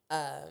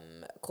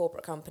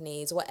 corporate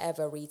companies,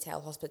 whatever,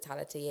 retail,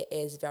 hospitality, it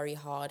is very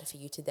hard for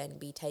you to then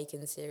be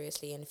taken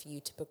seriously and for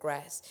you to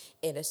progress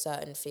in a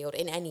certain field,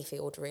 in any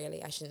field,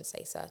 really. I shouldn't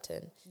say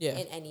certain. Yeah.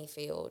 In any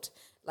field,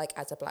 like,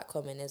 as a black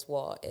woman is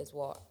what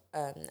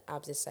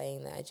Abs is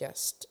saying there,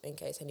 just in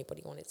case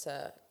anybody wanted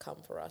to come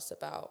for us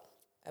about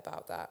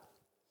that.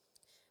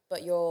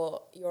 But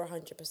you're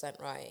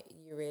 100% right.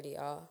 You really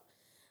are.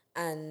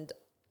 And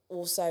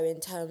also in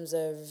terms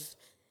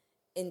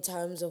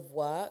of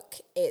work,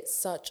 it's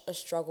such a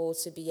struggle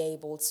to be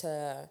able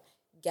to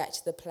get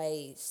to the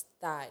place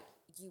that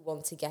you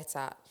want to get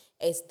at.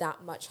 It's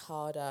that much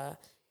harder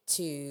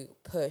to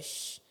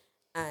push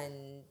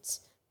and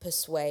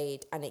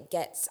persuade, and it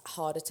gets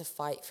harder to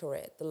fight for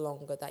it the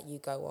longer that you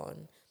go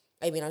on.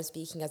 I mean, I'm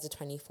speaking as a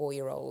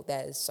 24-year-old.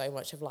 There's so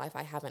much of life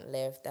I haven't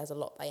lived. There's a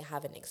lot that I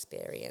haven't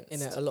experienced.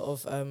 In it, a lot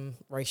of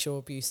racial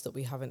abuse that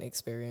we haven't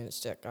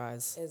experienced yet,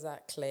 guys.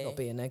 Exactly. Not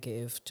being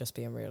negative, just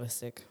being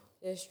realistic.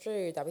 It's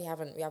true that we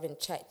haven't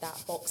checked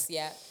that box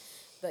yet.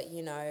 But,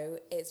 you know,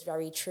 it's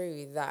very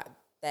true that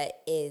there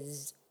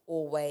is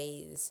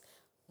always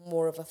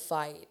more of a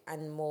fight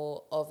and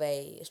more of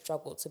a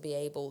struggle to be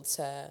able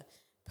to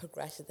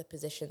progress to the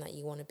position that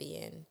you want to be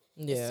in.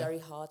 Yeah. It's very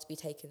hard to be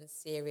taken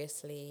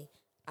seriously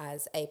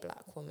as a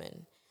black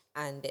woman,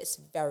 and it's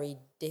very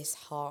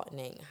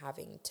disheartening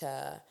having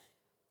to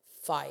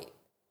fight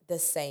the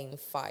same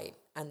fight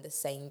and the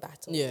same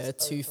battles. Yeah,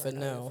 tooth and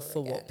nail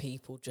for what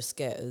people just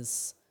get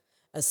as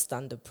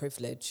standard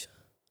privilege,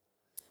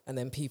 and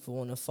then people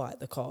want to fight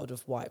the card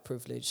of white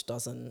privilege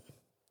doesn't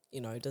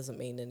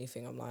mean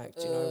anything. I'm like,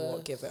 do you know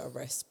what? Give it a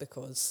rest,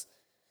 because,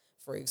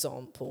 for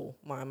example,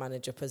 my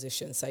manager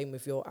position, same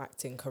with your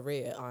acting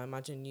career, I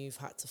imagine you've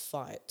had to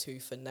fight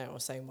tooth and nail,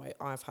 same way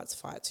I've had to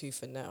fight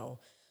tooth and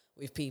nail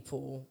with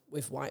people,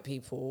 with white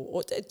people,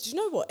 or do you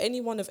know what,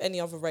 anyone of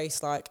any other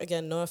race. Like,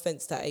 again, no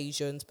offence to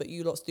Asians, but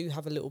you lots do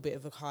have a little bit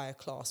of a higher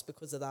class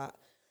because of that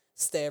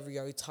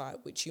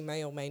stereotype, which you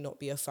may or may not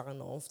be a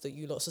fan of, that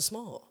you lots are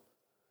smart.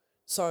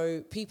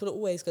 So people are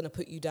always going to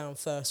put you down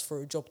first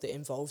for a job that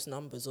involves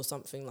numbers or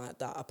something like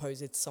that,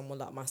 opposed to someone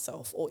like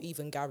myself or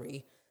even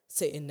Gary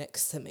sitting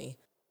next to me.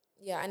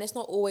 Yeah, and it's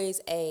not always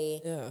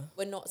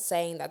we're not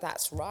saying that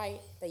that's right,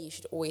 that you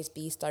should always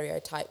be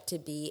stereotyped to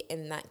be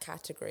in that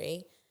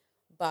category,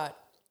 but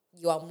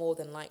you are more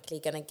than likely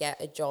going to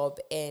get a job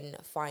in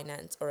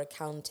finance or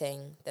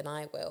accounting than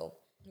I will,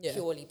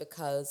 purely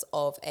because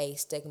of a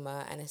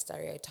stigma and a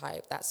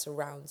stereotype that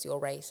surrounds your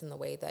race and the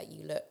way that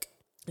you look.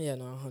 Yeah,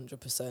 no,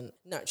 100%.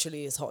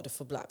 Naturally, it's harder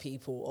for black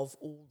people of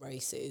all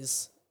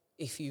races.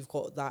 If you've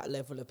got that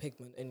level of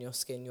pigment in your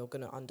skin, you're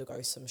going to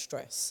undergo some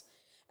stress.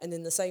 And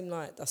in the same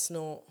light, that's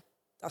not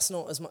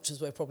as much as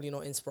we're probably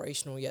not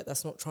inspirational yet,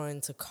 that's not trying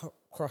to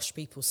crush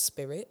people's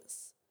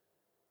spirits.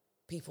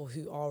 People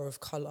who are of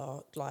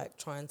colour, like,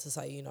 trying to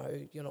say, you know,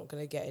 you're not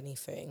going to get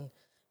anything.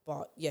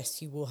 But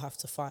yes, you will have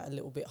to fight a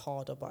little bit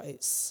harder, but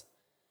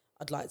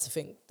I'd like to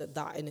think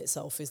that in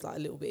itself is like a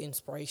little bit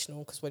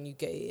inspirational, because when you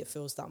get it, it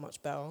feels that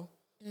much better.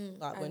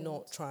 We're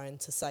not trying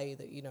to say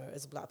that, you know,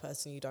 as a black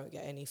person, you don't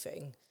get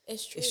anything.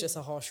 It's true. It's just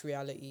a harsh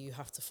reality. You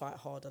have to fight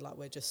harder. Like,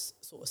 we're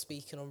just sort of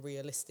speaking on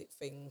realistic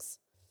things.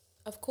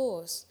 Of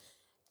course.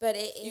 But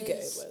it is... You get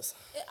it, Wes.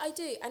 I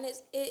do. And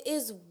it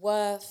is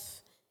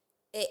worth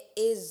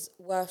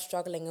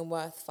struggling and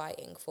worth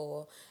fighting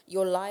for.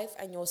 Your life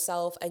and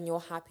yourself and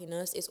your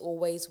happiness is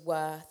always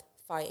worth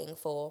fighting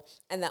for.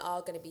 And there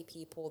are going to be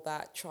people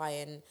that try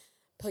and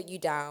put you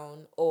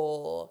down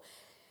or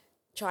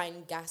try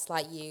and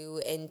gaslight you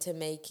into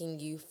making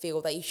you feel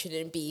that you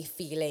shouldn't be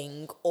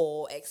feeling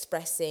or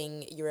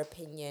expressing your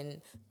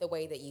opinion the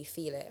way that you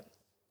feel it.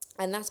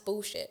 And that's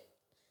bullshit.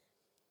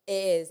 It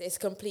is. It's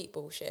complete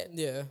bullshit.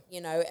 Yeah. You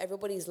know,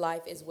 everybody's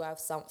life is worth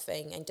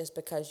something, and just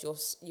because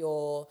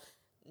you're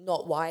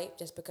not white,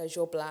 just because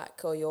you're black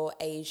or you're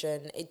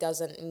Asian, it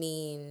doesn't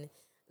mean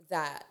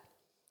that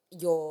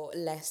you're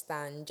less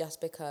than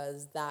just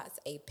because that's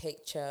a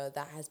picture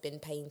that has been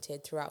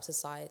painted throughout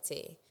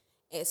society.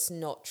 It's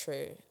not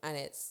true, and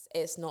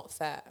it's not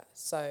fair.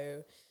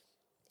 So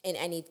in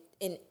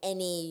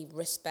any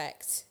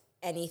respect,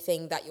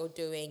 anything that you're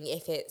doing,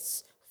 if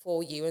it's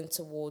for you and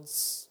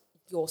towards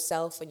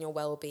yourself and your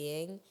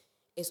well-being,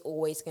 is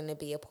always going to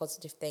be a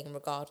positive thing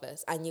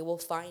regardless. And you will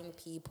find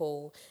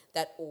people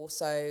that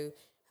also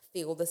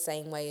feel the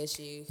same way as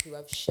you, who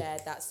have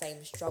shared that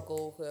same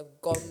struggle, who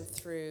have gone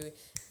through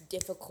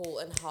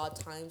difficult and hard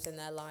times in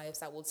their lives,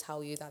 that will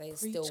tell you that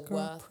it's still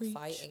worth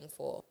fighting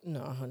for.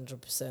 No,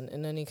 100%.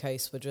 In any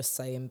case, we're just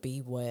saying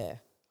beware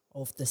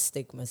of the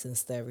stigmas and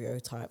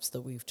stereotypes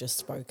that we've just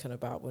spoken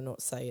about. We're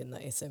not saying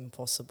that it's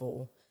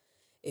impossible.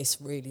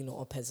 It's really not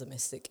a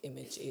pessimistic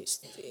image.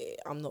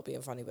 I'm not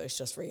being funny, but it's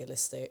just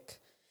realistic.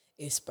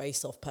 It's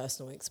based off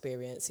personal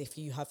experience. If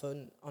you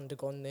haven't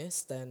undergone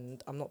this, then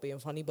I'm not being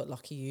funny, but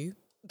lucky you.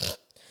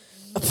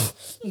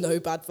 No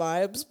bad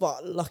vibes,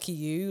 but lucky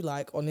you.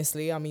 Like,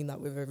 honestly, I mean that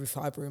with every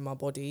fibre in my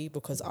body,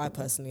 because I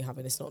personally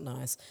haven't. It's not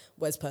nice.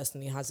 Wes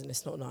personally hasn't.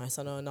 It's not nice.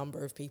 I know a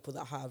number of people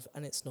that have,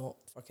 and it's not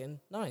fucking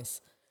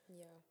nice.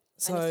 Yeah.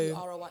 So, and if you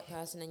are a white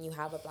person and you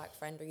have a black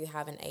friend or you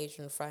have an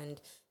Asian friend,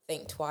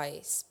 think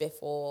twice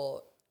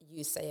before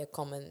you say a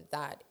comment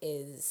that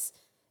is,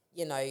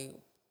 you know,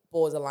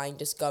 borderline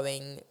just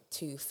going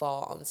too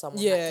far on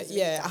someone.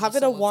 Yeah.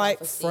 Having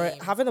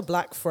having a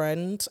black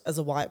friend as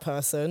a white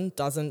person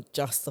doesn't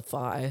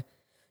justify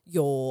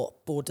your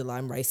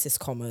borderline racist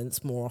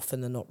comments more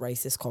often than not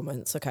racist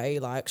comments. Okay,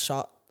 like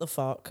shut the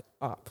fuck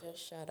up.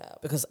 Just shut up.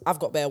 Because I've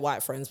got bare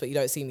white friends, but you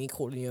don't see me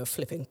calling you a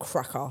flipping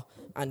cracker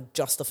and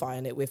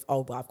justifying it with,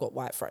 oh, but I've got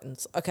white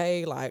friends.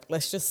 Okay, like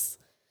let's just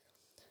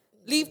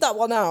leave that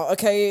one out,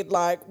 okay?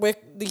 Like,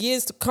 the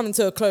year's coming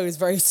to a close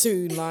very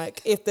soon.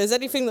 Like, if there's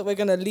anything that we're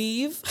going to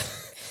leave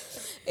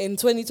in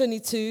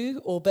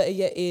 2022, or better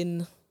yet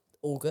in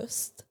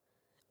August,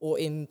 or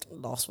in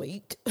last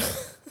week,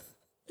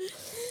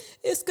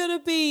 it's going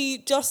to be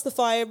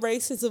justifying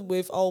racism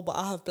with, oh, but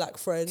I have black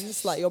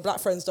friends. Like, your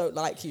black friends don't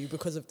like you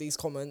because of these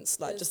comments.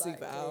 Like, just leave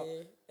it out.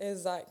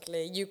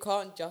 Exactly. You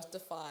can't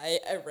justify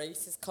a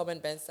racist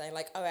comment by saying,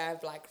 like, oh, I have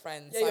black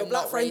friends. Yeah, so your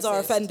black friends are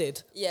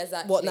offended. Yeah,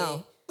 exactly. What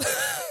now?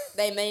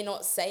 They may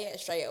not say it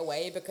straight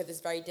away because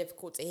it's very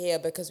difficult to hear,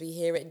 because we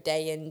hear it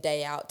day in,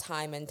 day out,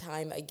 time and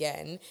time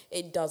again.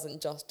 It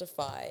doesn't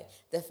justify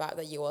the fact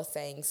that you are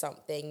saying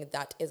something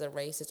that is a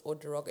racist or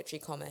derogatory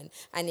comment.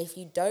 And if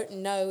you don't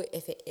know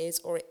if it is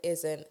or it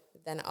isn't,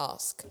 then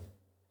ask.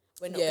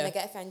 We're not going to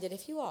get offended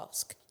if you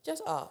ask.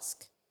 Just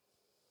ask.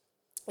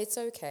 It's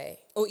okay.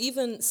 Or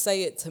even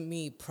say it to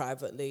me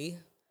privately.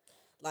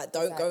 Like,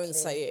 don't go and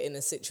say it in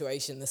a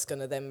situation that's going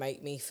to then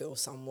make me feel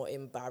somewhat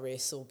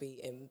embarrassed or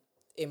be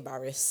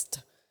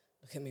embarrassed.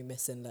 Look at me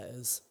missing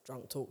letters.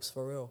 Drunk talks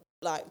for real.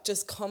 Like,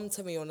 just come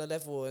to me on a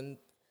level and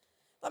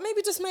like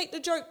maybe just make the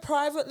joke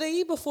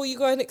privately before you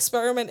go and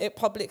experiment it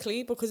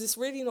publicly, because it's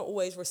really not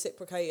always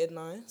reciprocated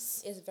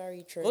nice. It's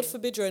very true. God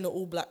forbid you're in an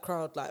all-black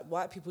crowd. Like,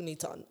 white people need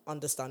to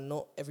understand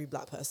not every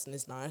black person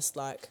is nice.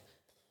 Like,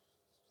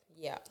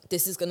 yeah,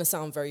 this is going to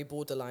sound very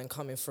borderline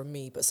coming from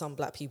me, but some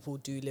black people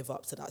do live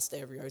up to that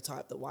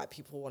stereotype that white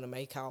people want to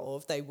make out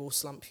of. They will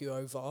slump you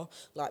over.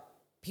 Like,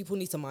 people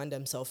need to mind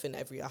themselves in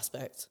every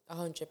aspect.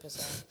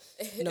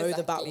 100%. Know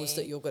the battles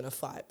that you're going to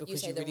fight,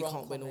 because you really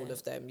can't win all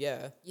of them.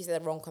 Yeah. You say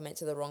the wrong comment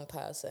to the wrong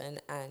person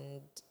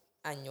and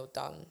you're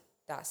done.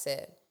 That's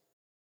it.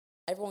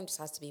 Everyone just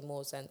has to be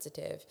more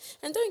sensitive.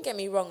 And don't get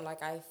me wrong,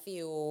 like, I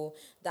feel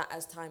that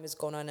as time has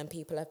gone on and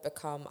people have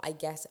become, I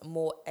guess,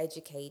 more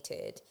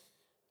educated,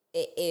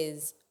 it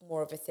is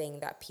more of a thing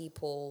that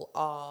people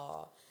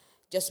are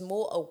just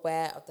more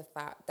aware of the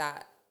fact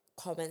that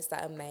comments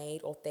that are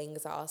made or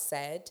things that are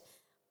said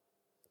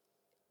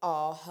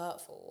are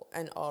hurtful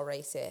and are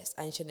racist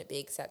and shouldn't be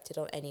accepted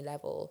on any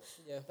level.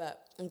 Yeah.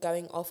 But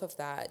going off of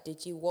that,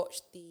 did you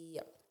watch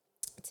the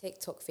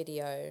TikTok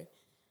video?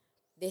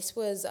 This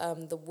was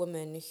the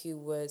woman who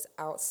was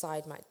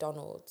outside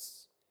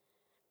McDonald's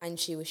and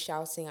she was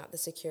shouting at the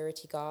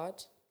security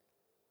guard.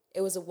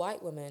 It was a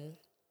white woman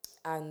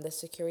and the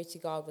security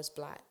guard was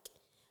black,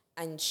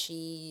 and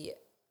she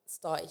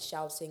started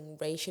shouting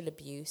racial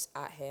abuse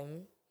at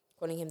him,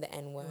 calling him the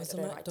N-word. Was I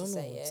don't like to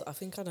say it. I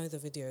think I know the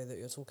video that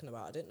you're talking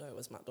about. I didn't know it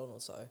was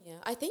McDonald's, though. Yeah,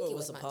 I think it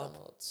was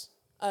McDonald's.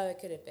 Oh, it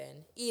could have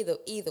been.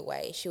 Either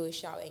way, she was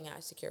shouting at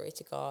a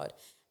security guard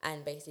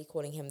and basically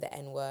calling him the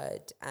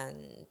N-word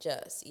and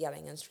just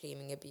yelling and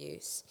screaming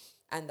abuse.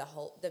 And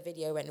the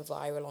video went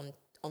viral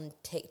on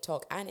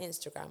TikTok and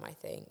Instagram, I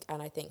think.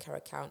 And I think her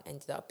account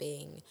ended up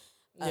being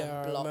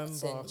Yeah, I blocked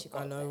remember. and she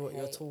got I know what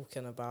you're hate.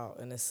 talking about,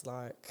 and it's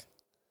like,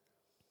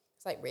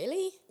 It's like,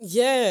 really?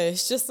 yeah,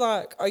 it's just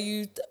like, are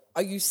you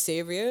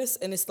serious?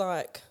 And it's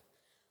like,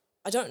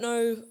 I don't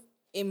know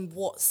in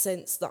what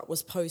sense that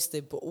was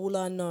posted, but all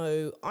I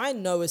know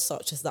as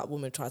such is that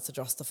woman tried to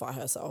justify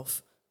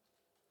herself.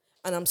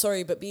 And I'm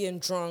sorry, but being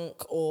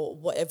drunk or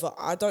whatever,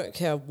 I don't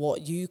care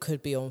what, you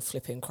could be on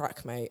flipping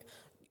crack, mate.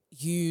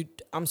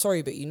 I'm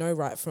sorry, but you know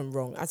right from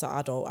wrong as an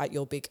adult at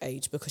your big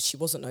age, because she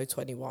wasn't no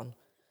 21.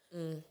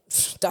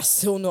 That's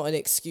still not an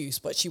excuse,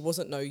 but she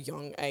wasn't no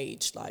young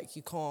age. Like,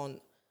 you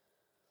can't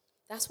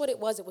That's what it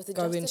was. It was a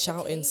go in justification.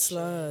 shouting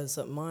slurs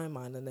at my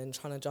man and then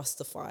trying to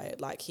justify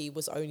it like he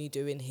was only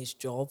doing his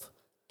job.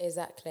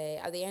 Exactly.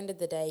 At the end of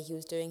the day, he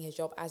was doing his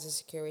job as a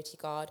security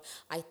guard.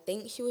 I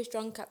think she was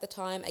drunk at the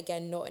time.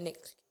 Again, not an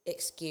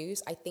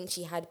excuse. I think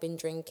she had been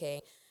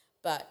drinking.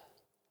 But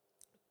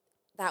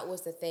that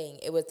was the thing.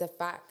 It was the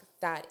fact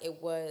that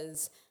it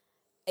was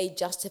a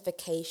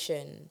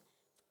justification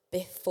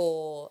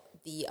before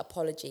the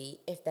apology,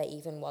 if there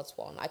even was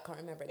one. I can't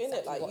remember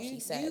exactly what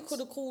she said. You could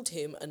have called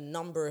him a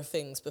number of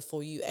things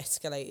before you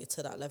escalated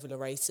to that level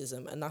of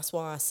racism. And that's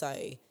why I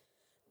say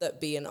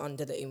that being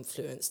under the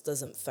influence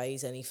doesn't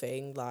phase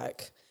anything.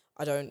 Like,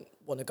 I don't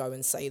want to go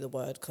and say the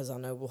word because I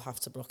know we'll have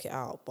to block it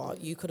out, but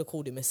you could have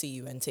called him a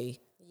cunt.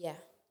 Yeah.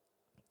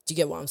 Do you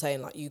get what I'm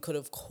saying? Like, you could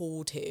have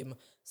called him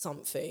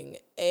something,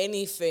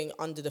 anything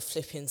under the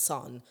flipping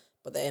sun,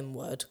 but the N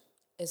word.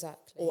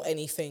 Exactly. Or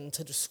anything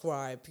to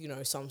describe,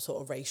 some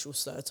sort of racial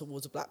slur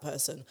towards a black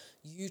person.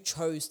 You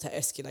chose to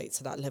escalate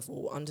to that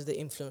level, under the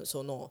influence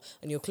or not.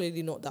 And you're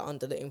clearly not that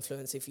under the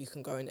influence if you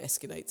can go and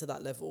escalate to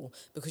that level,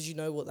 because you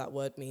know what that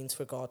word means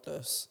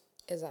regardless.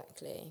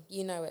 Exactly.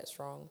 You know it's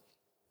wrong.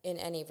 In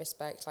any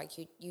respect, like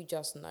you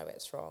just know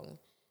it's wrong.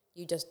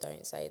 You just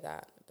don't say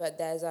that. But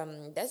there's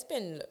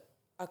been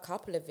a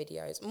couple of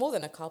videos, more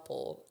than a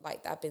couple,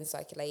 like that have been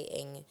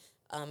circulating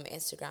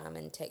Instagram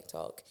and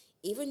TikTok,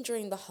 even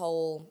during the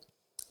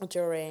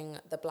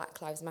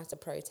Black Lives Matter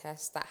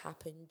protests that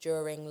happened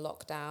during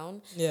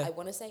lockdown. Yeah. I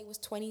want to say it was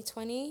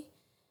 2020,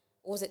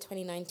 or was it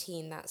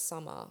 2019, that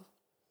summer?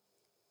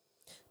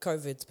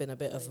 COVID's been a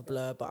bit of a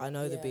blur, but I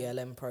know the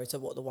BLM protest,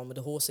 the one with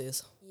the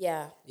horses.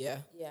 Yeah. Yeah.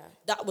 Yeah.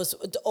 That was,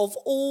 of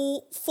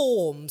all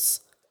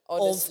forms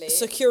Honestly. of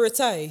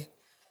security,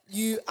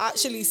 you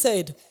actually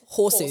said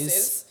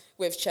horses.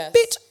 With chests.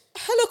 Bitch,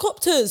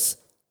 helicopters.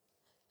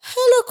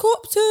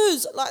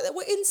 Like, they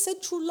were in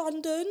central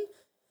London.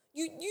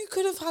 You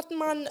could have had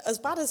man, as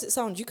bad as it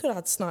sounds, you could have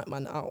had snipe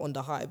man out on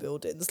the high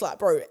buildings. Like,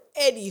 bro,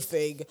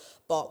 anything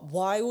but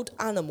wild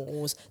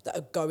animals that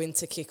are going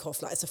to kick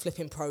off. Like, it's a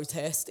flipping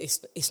protest.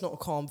 It's not a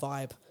calm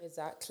vibe.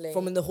 Exactly.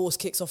 From when the horse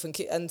kicks off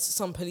and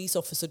some police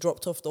officer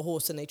dropped off the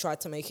horse and they tried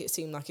to make it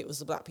seem like it was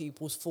the black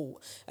people's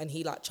fault, and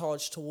he like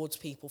charged towards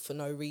people for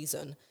no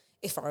reason,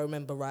 if I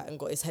remember right, and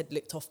got his head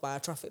licked off by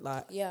a traffic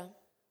light. Yeah.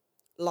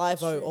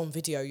 Live on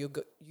video, you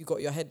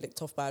got your head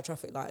licked off by a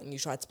traffic light and you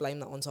tried to blame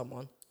that on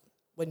someone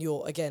when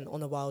you're, again,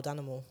 on a wild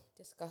animal.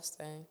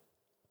 Disgusting.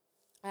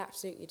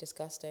 Absolutely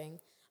disgusting.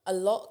 A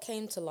lot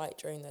came to light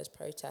during those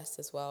protests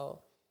as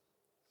well.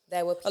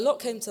 There were a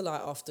lot came to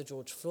light after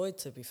George Floyd,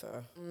 to be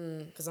fair,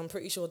 because I'm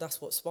pretty sure that's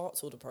what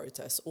sparked all the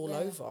protests all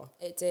over.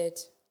 It did.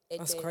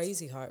 That's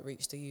crazy how it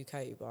reached the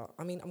UK, but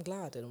I mean, I'm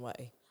glad in a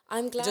way.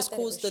 I'm glad it just that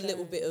caused it was a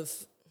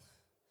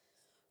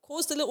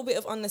little bit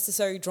of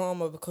unnecessary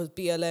drama, because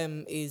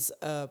BLM is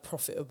a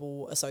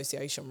profitable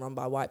association run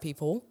by white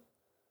people.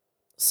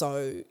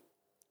 So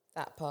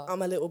that part,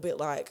 I'm a little bit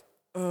like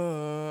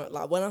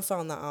when I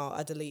found that out,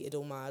 I deleted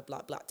all my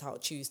like blacked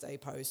out Tuesday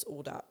posts,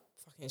 all that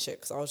fucking shit,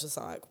 because I was just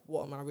like,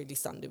 what am I really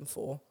standing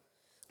for?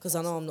 Because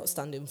I know I'm not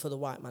standing for the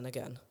white man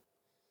again.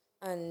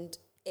 And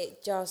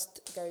it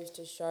just goes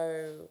to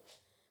show,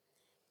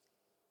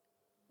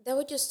 there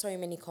were just so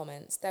many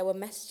comments. There were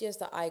messages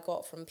that I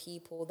got from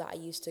people that I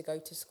used to go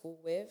to school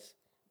with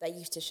that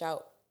used to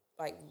shout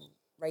like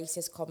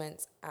racist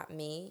comments at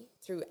me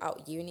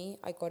throughout uni.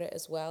 I got it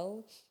as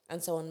well.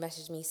 And someone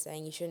messaged me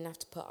saying, you shouldn't have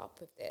to put up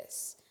with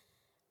this.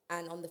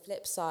 And on the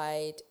flip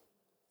side,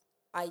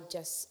 I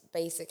just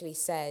basically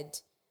said,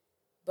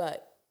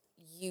 but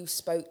you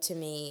spoke to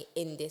me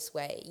in this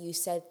way. You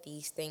said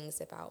these things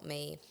about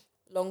me.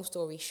 Long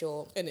story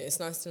short. And it's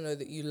nice to know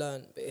that you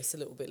learnt, but it's a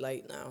little bit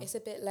late now. It's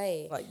a bit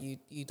late. Like,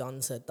 you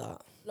done said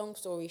that. Long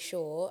story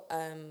short,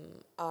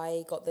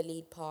 I got the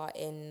lead part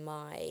in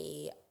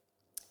my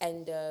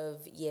end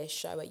of year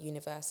show at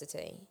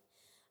university.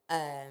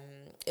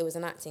 It was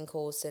an acting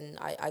course, and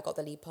I got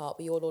the lead part.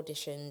 We all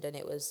auditioned, and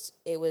it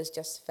was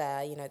just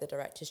fair. You know, the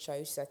director's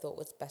choice I thought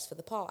was best for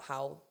the part,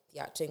 how the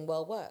acting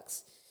world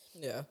works.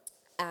 Yeah.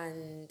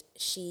 And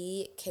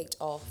she kicked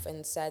off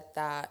and said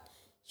that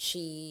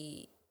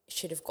she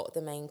should have got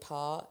the main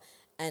part,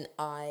 and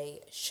I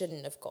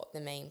shouldn't have got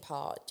the main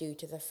part due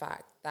to the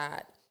fact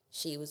that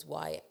she was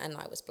white and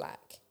I was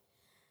black.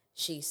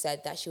 She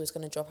said that she was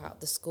going to drop out of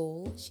the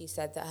school. She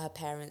said that her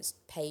parents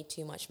paid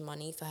too much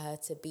money for her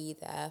to be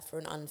there, for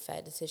an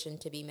unfair decision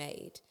to be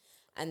made.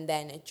 And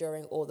then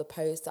during all the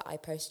posts that I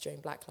posted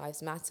during Black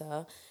Lives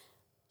Matter,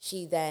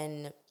 she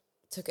then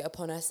took it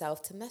upon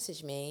herself to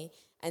message me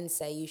and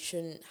say, you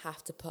shouldn't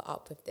have to put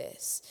up with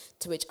this.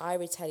 To which I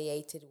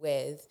retaliated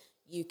with,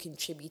 you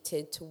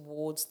contributed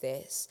towards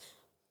this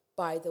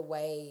by the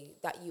way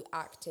that you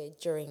acted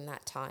during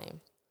that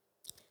time.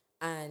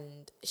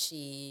 And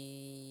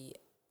she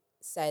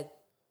said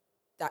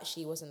that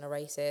she wasn't a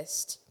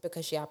racist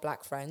because she had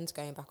black friends.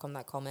 Going back on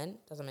that comment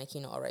doesn't make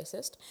you not a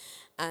racist.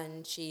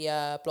 And she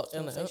blocked me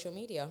on social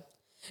media.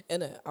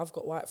 I've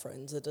got white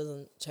friends. It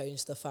doesn't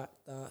change the fact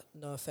that,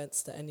 no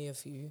offense to any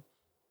of you,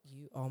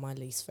 you are my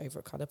least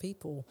favourite kind of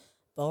people.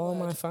 Bar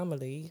my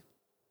family.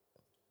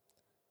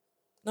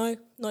 No,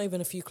 not even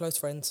a few close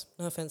friends.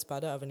 No offense, but I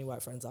don't have any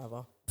white friends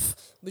either.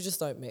 We just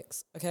don't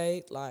mix,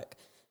 okay? Like,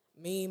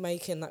 me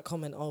making that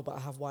comment, oh, but I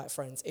have white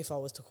friends, if I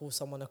was to call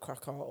someone a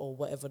cracker or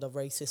whatever the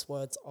racist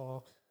words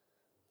are,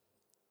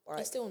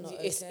 like, it's still not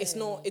it's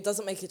not, it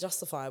doesn't make it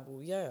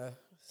justifiable, yeah.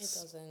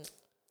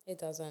 It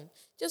doesn't.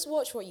 Just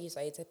watch what you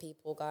say to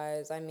people,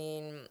 guys. I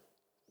mean,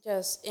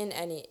 just in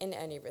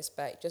any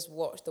respect, just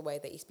watch the way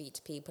that you speak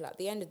to people. At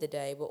the end of the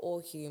day, we're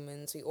all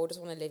humans. We all just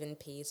want to live in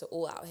peace. We're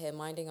all out here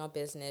minding our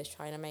business,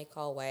 trying to make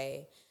our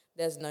way.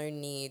 There's no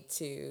need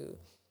to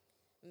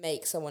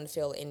make someone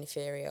feel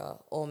inferior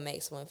or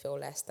make someone feel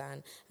less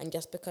than. And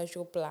just because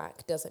you're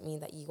black doesn't mean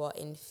that you are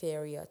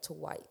inferior to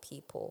white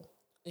people.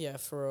 Yeah,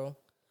 for real.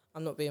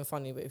 I'm not being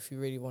funny, but if you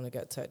really want to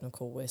get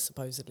technical, we're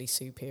supposedly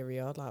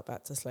superior. Like,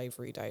 back to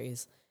slavery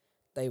days,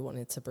 they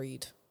wanted to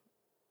breed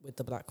with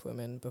the black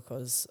women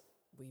because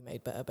we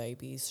made better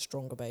babies,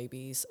 stronger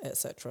babies,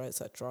 etc.,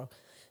 etc.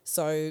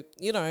 So,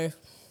 you know,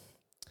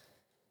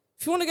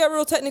 if you want to get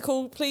real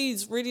technical,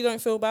 please really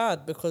don't feel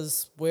bad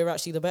because we're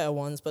actually the better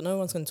ones, but no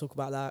one's going to talk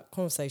about that.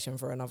 Conversation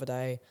for another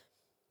day.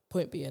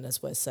 Point being,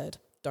 as Wes said,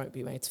 don't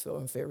be made to feel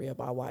inferior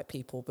by white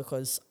people,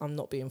 because I'm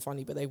not being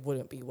funny, but they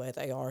wouldn't be where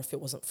they are if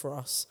it wasn't for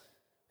us.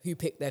 Who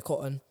picked their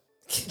cotton?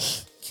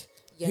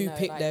 Who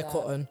picked their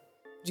cotton?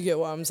 Do you get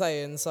what I'm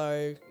saying?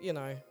 So, you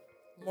know,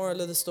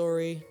 moral of the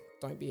story,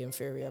 don't be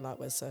inferior, like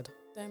Wes said.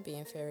 Don't be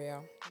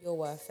inferior. You're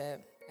worth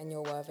it and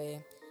you're worthy.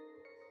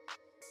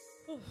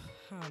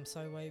 I'm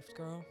so waved,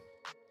 girl.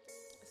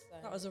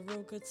 That was a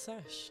real good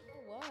sesh.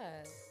 It was.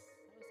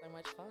 That was so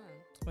much fun.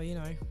 Well, you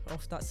know,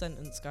 off that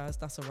sentence, guys,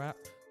 that's a wrap.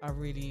 I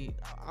really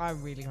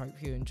hope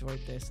you enjoyed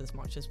this as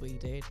much as we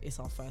did. It's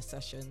our first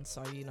session,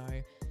 so, you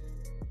know,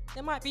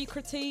 there might be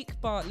critique,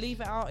 but leave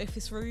it out if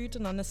it's rude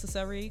and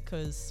unnecessary,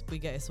 because we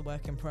get it's a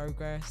work in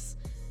progress.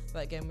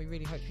 But again, we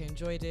really hope you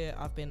enjoyed it.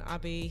 I've been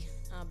Abby.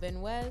 I've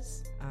been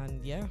Wes.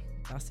 And yeah,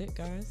 that's it,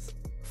 guys.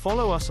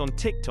 Follow us on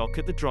TikTok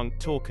at The Drunk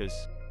Talkers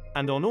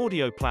and on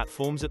audio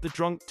platforms at The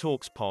Drunk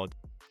Talks Pod.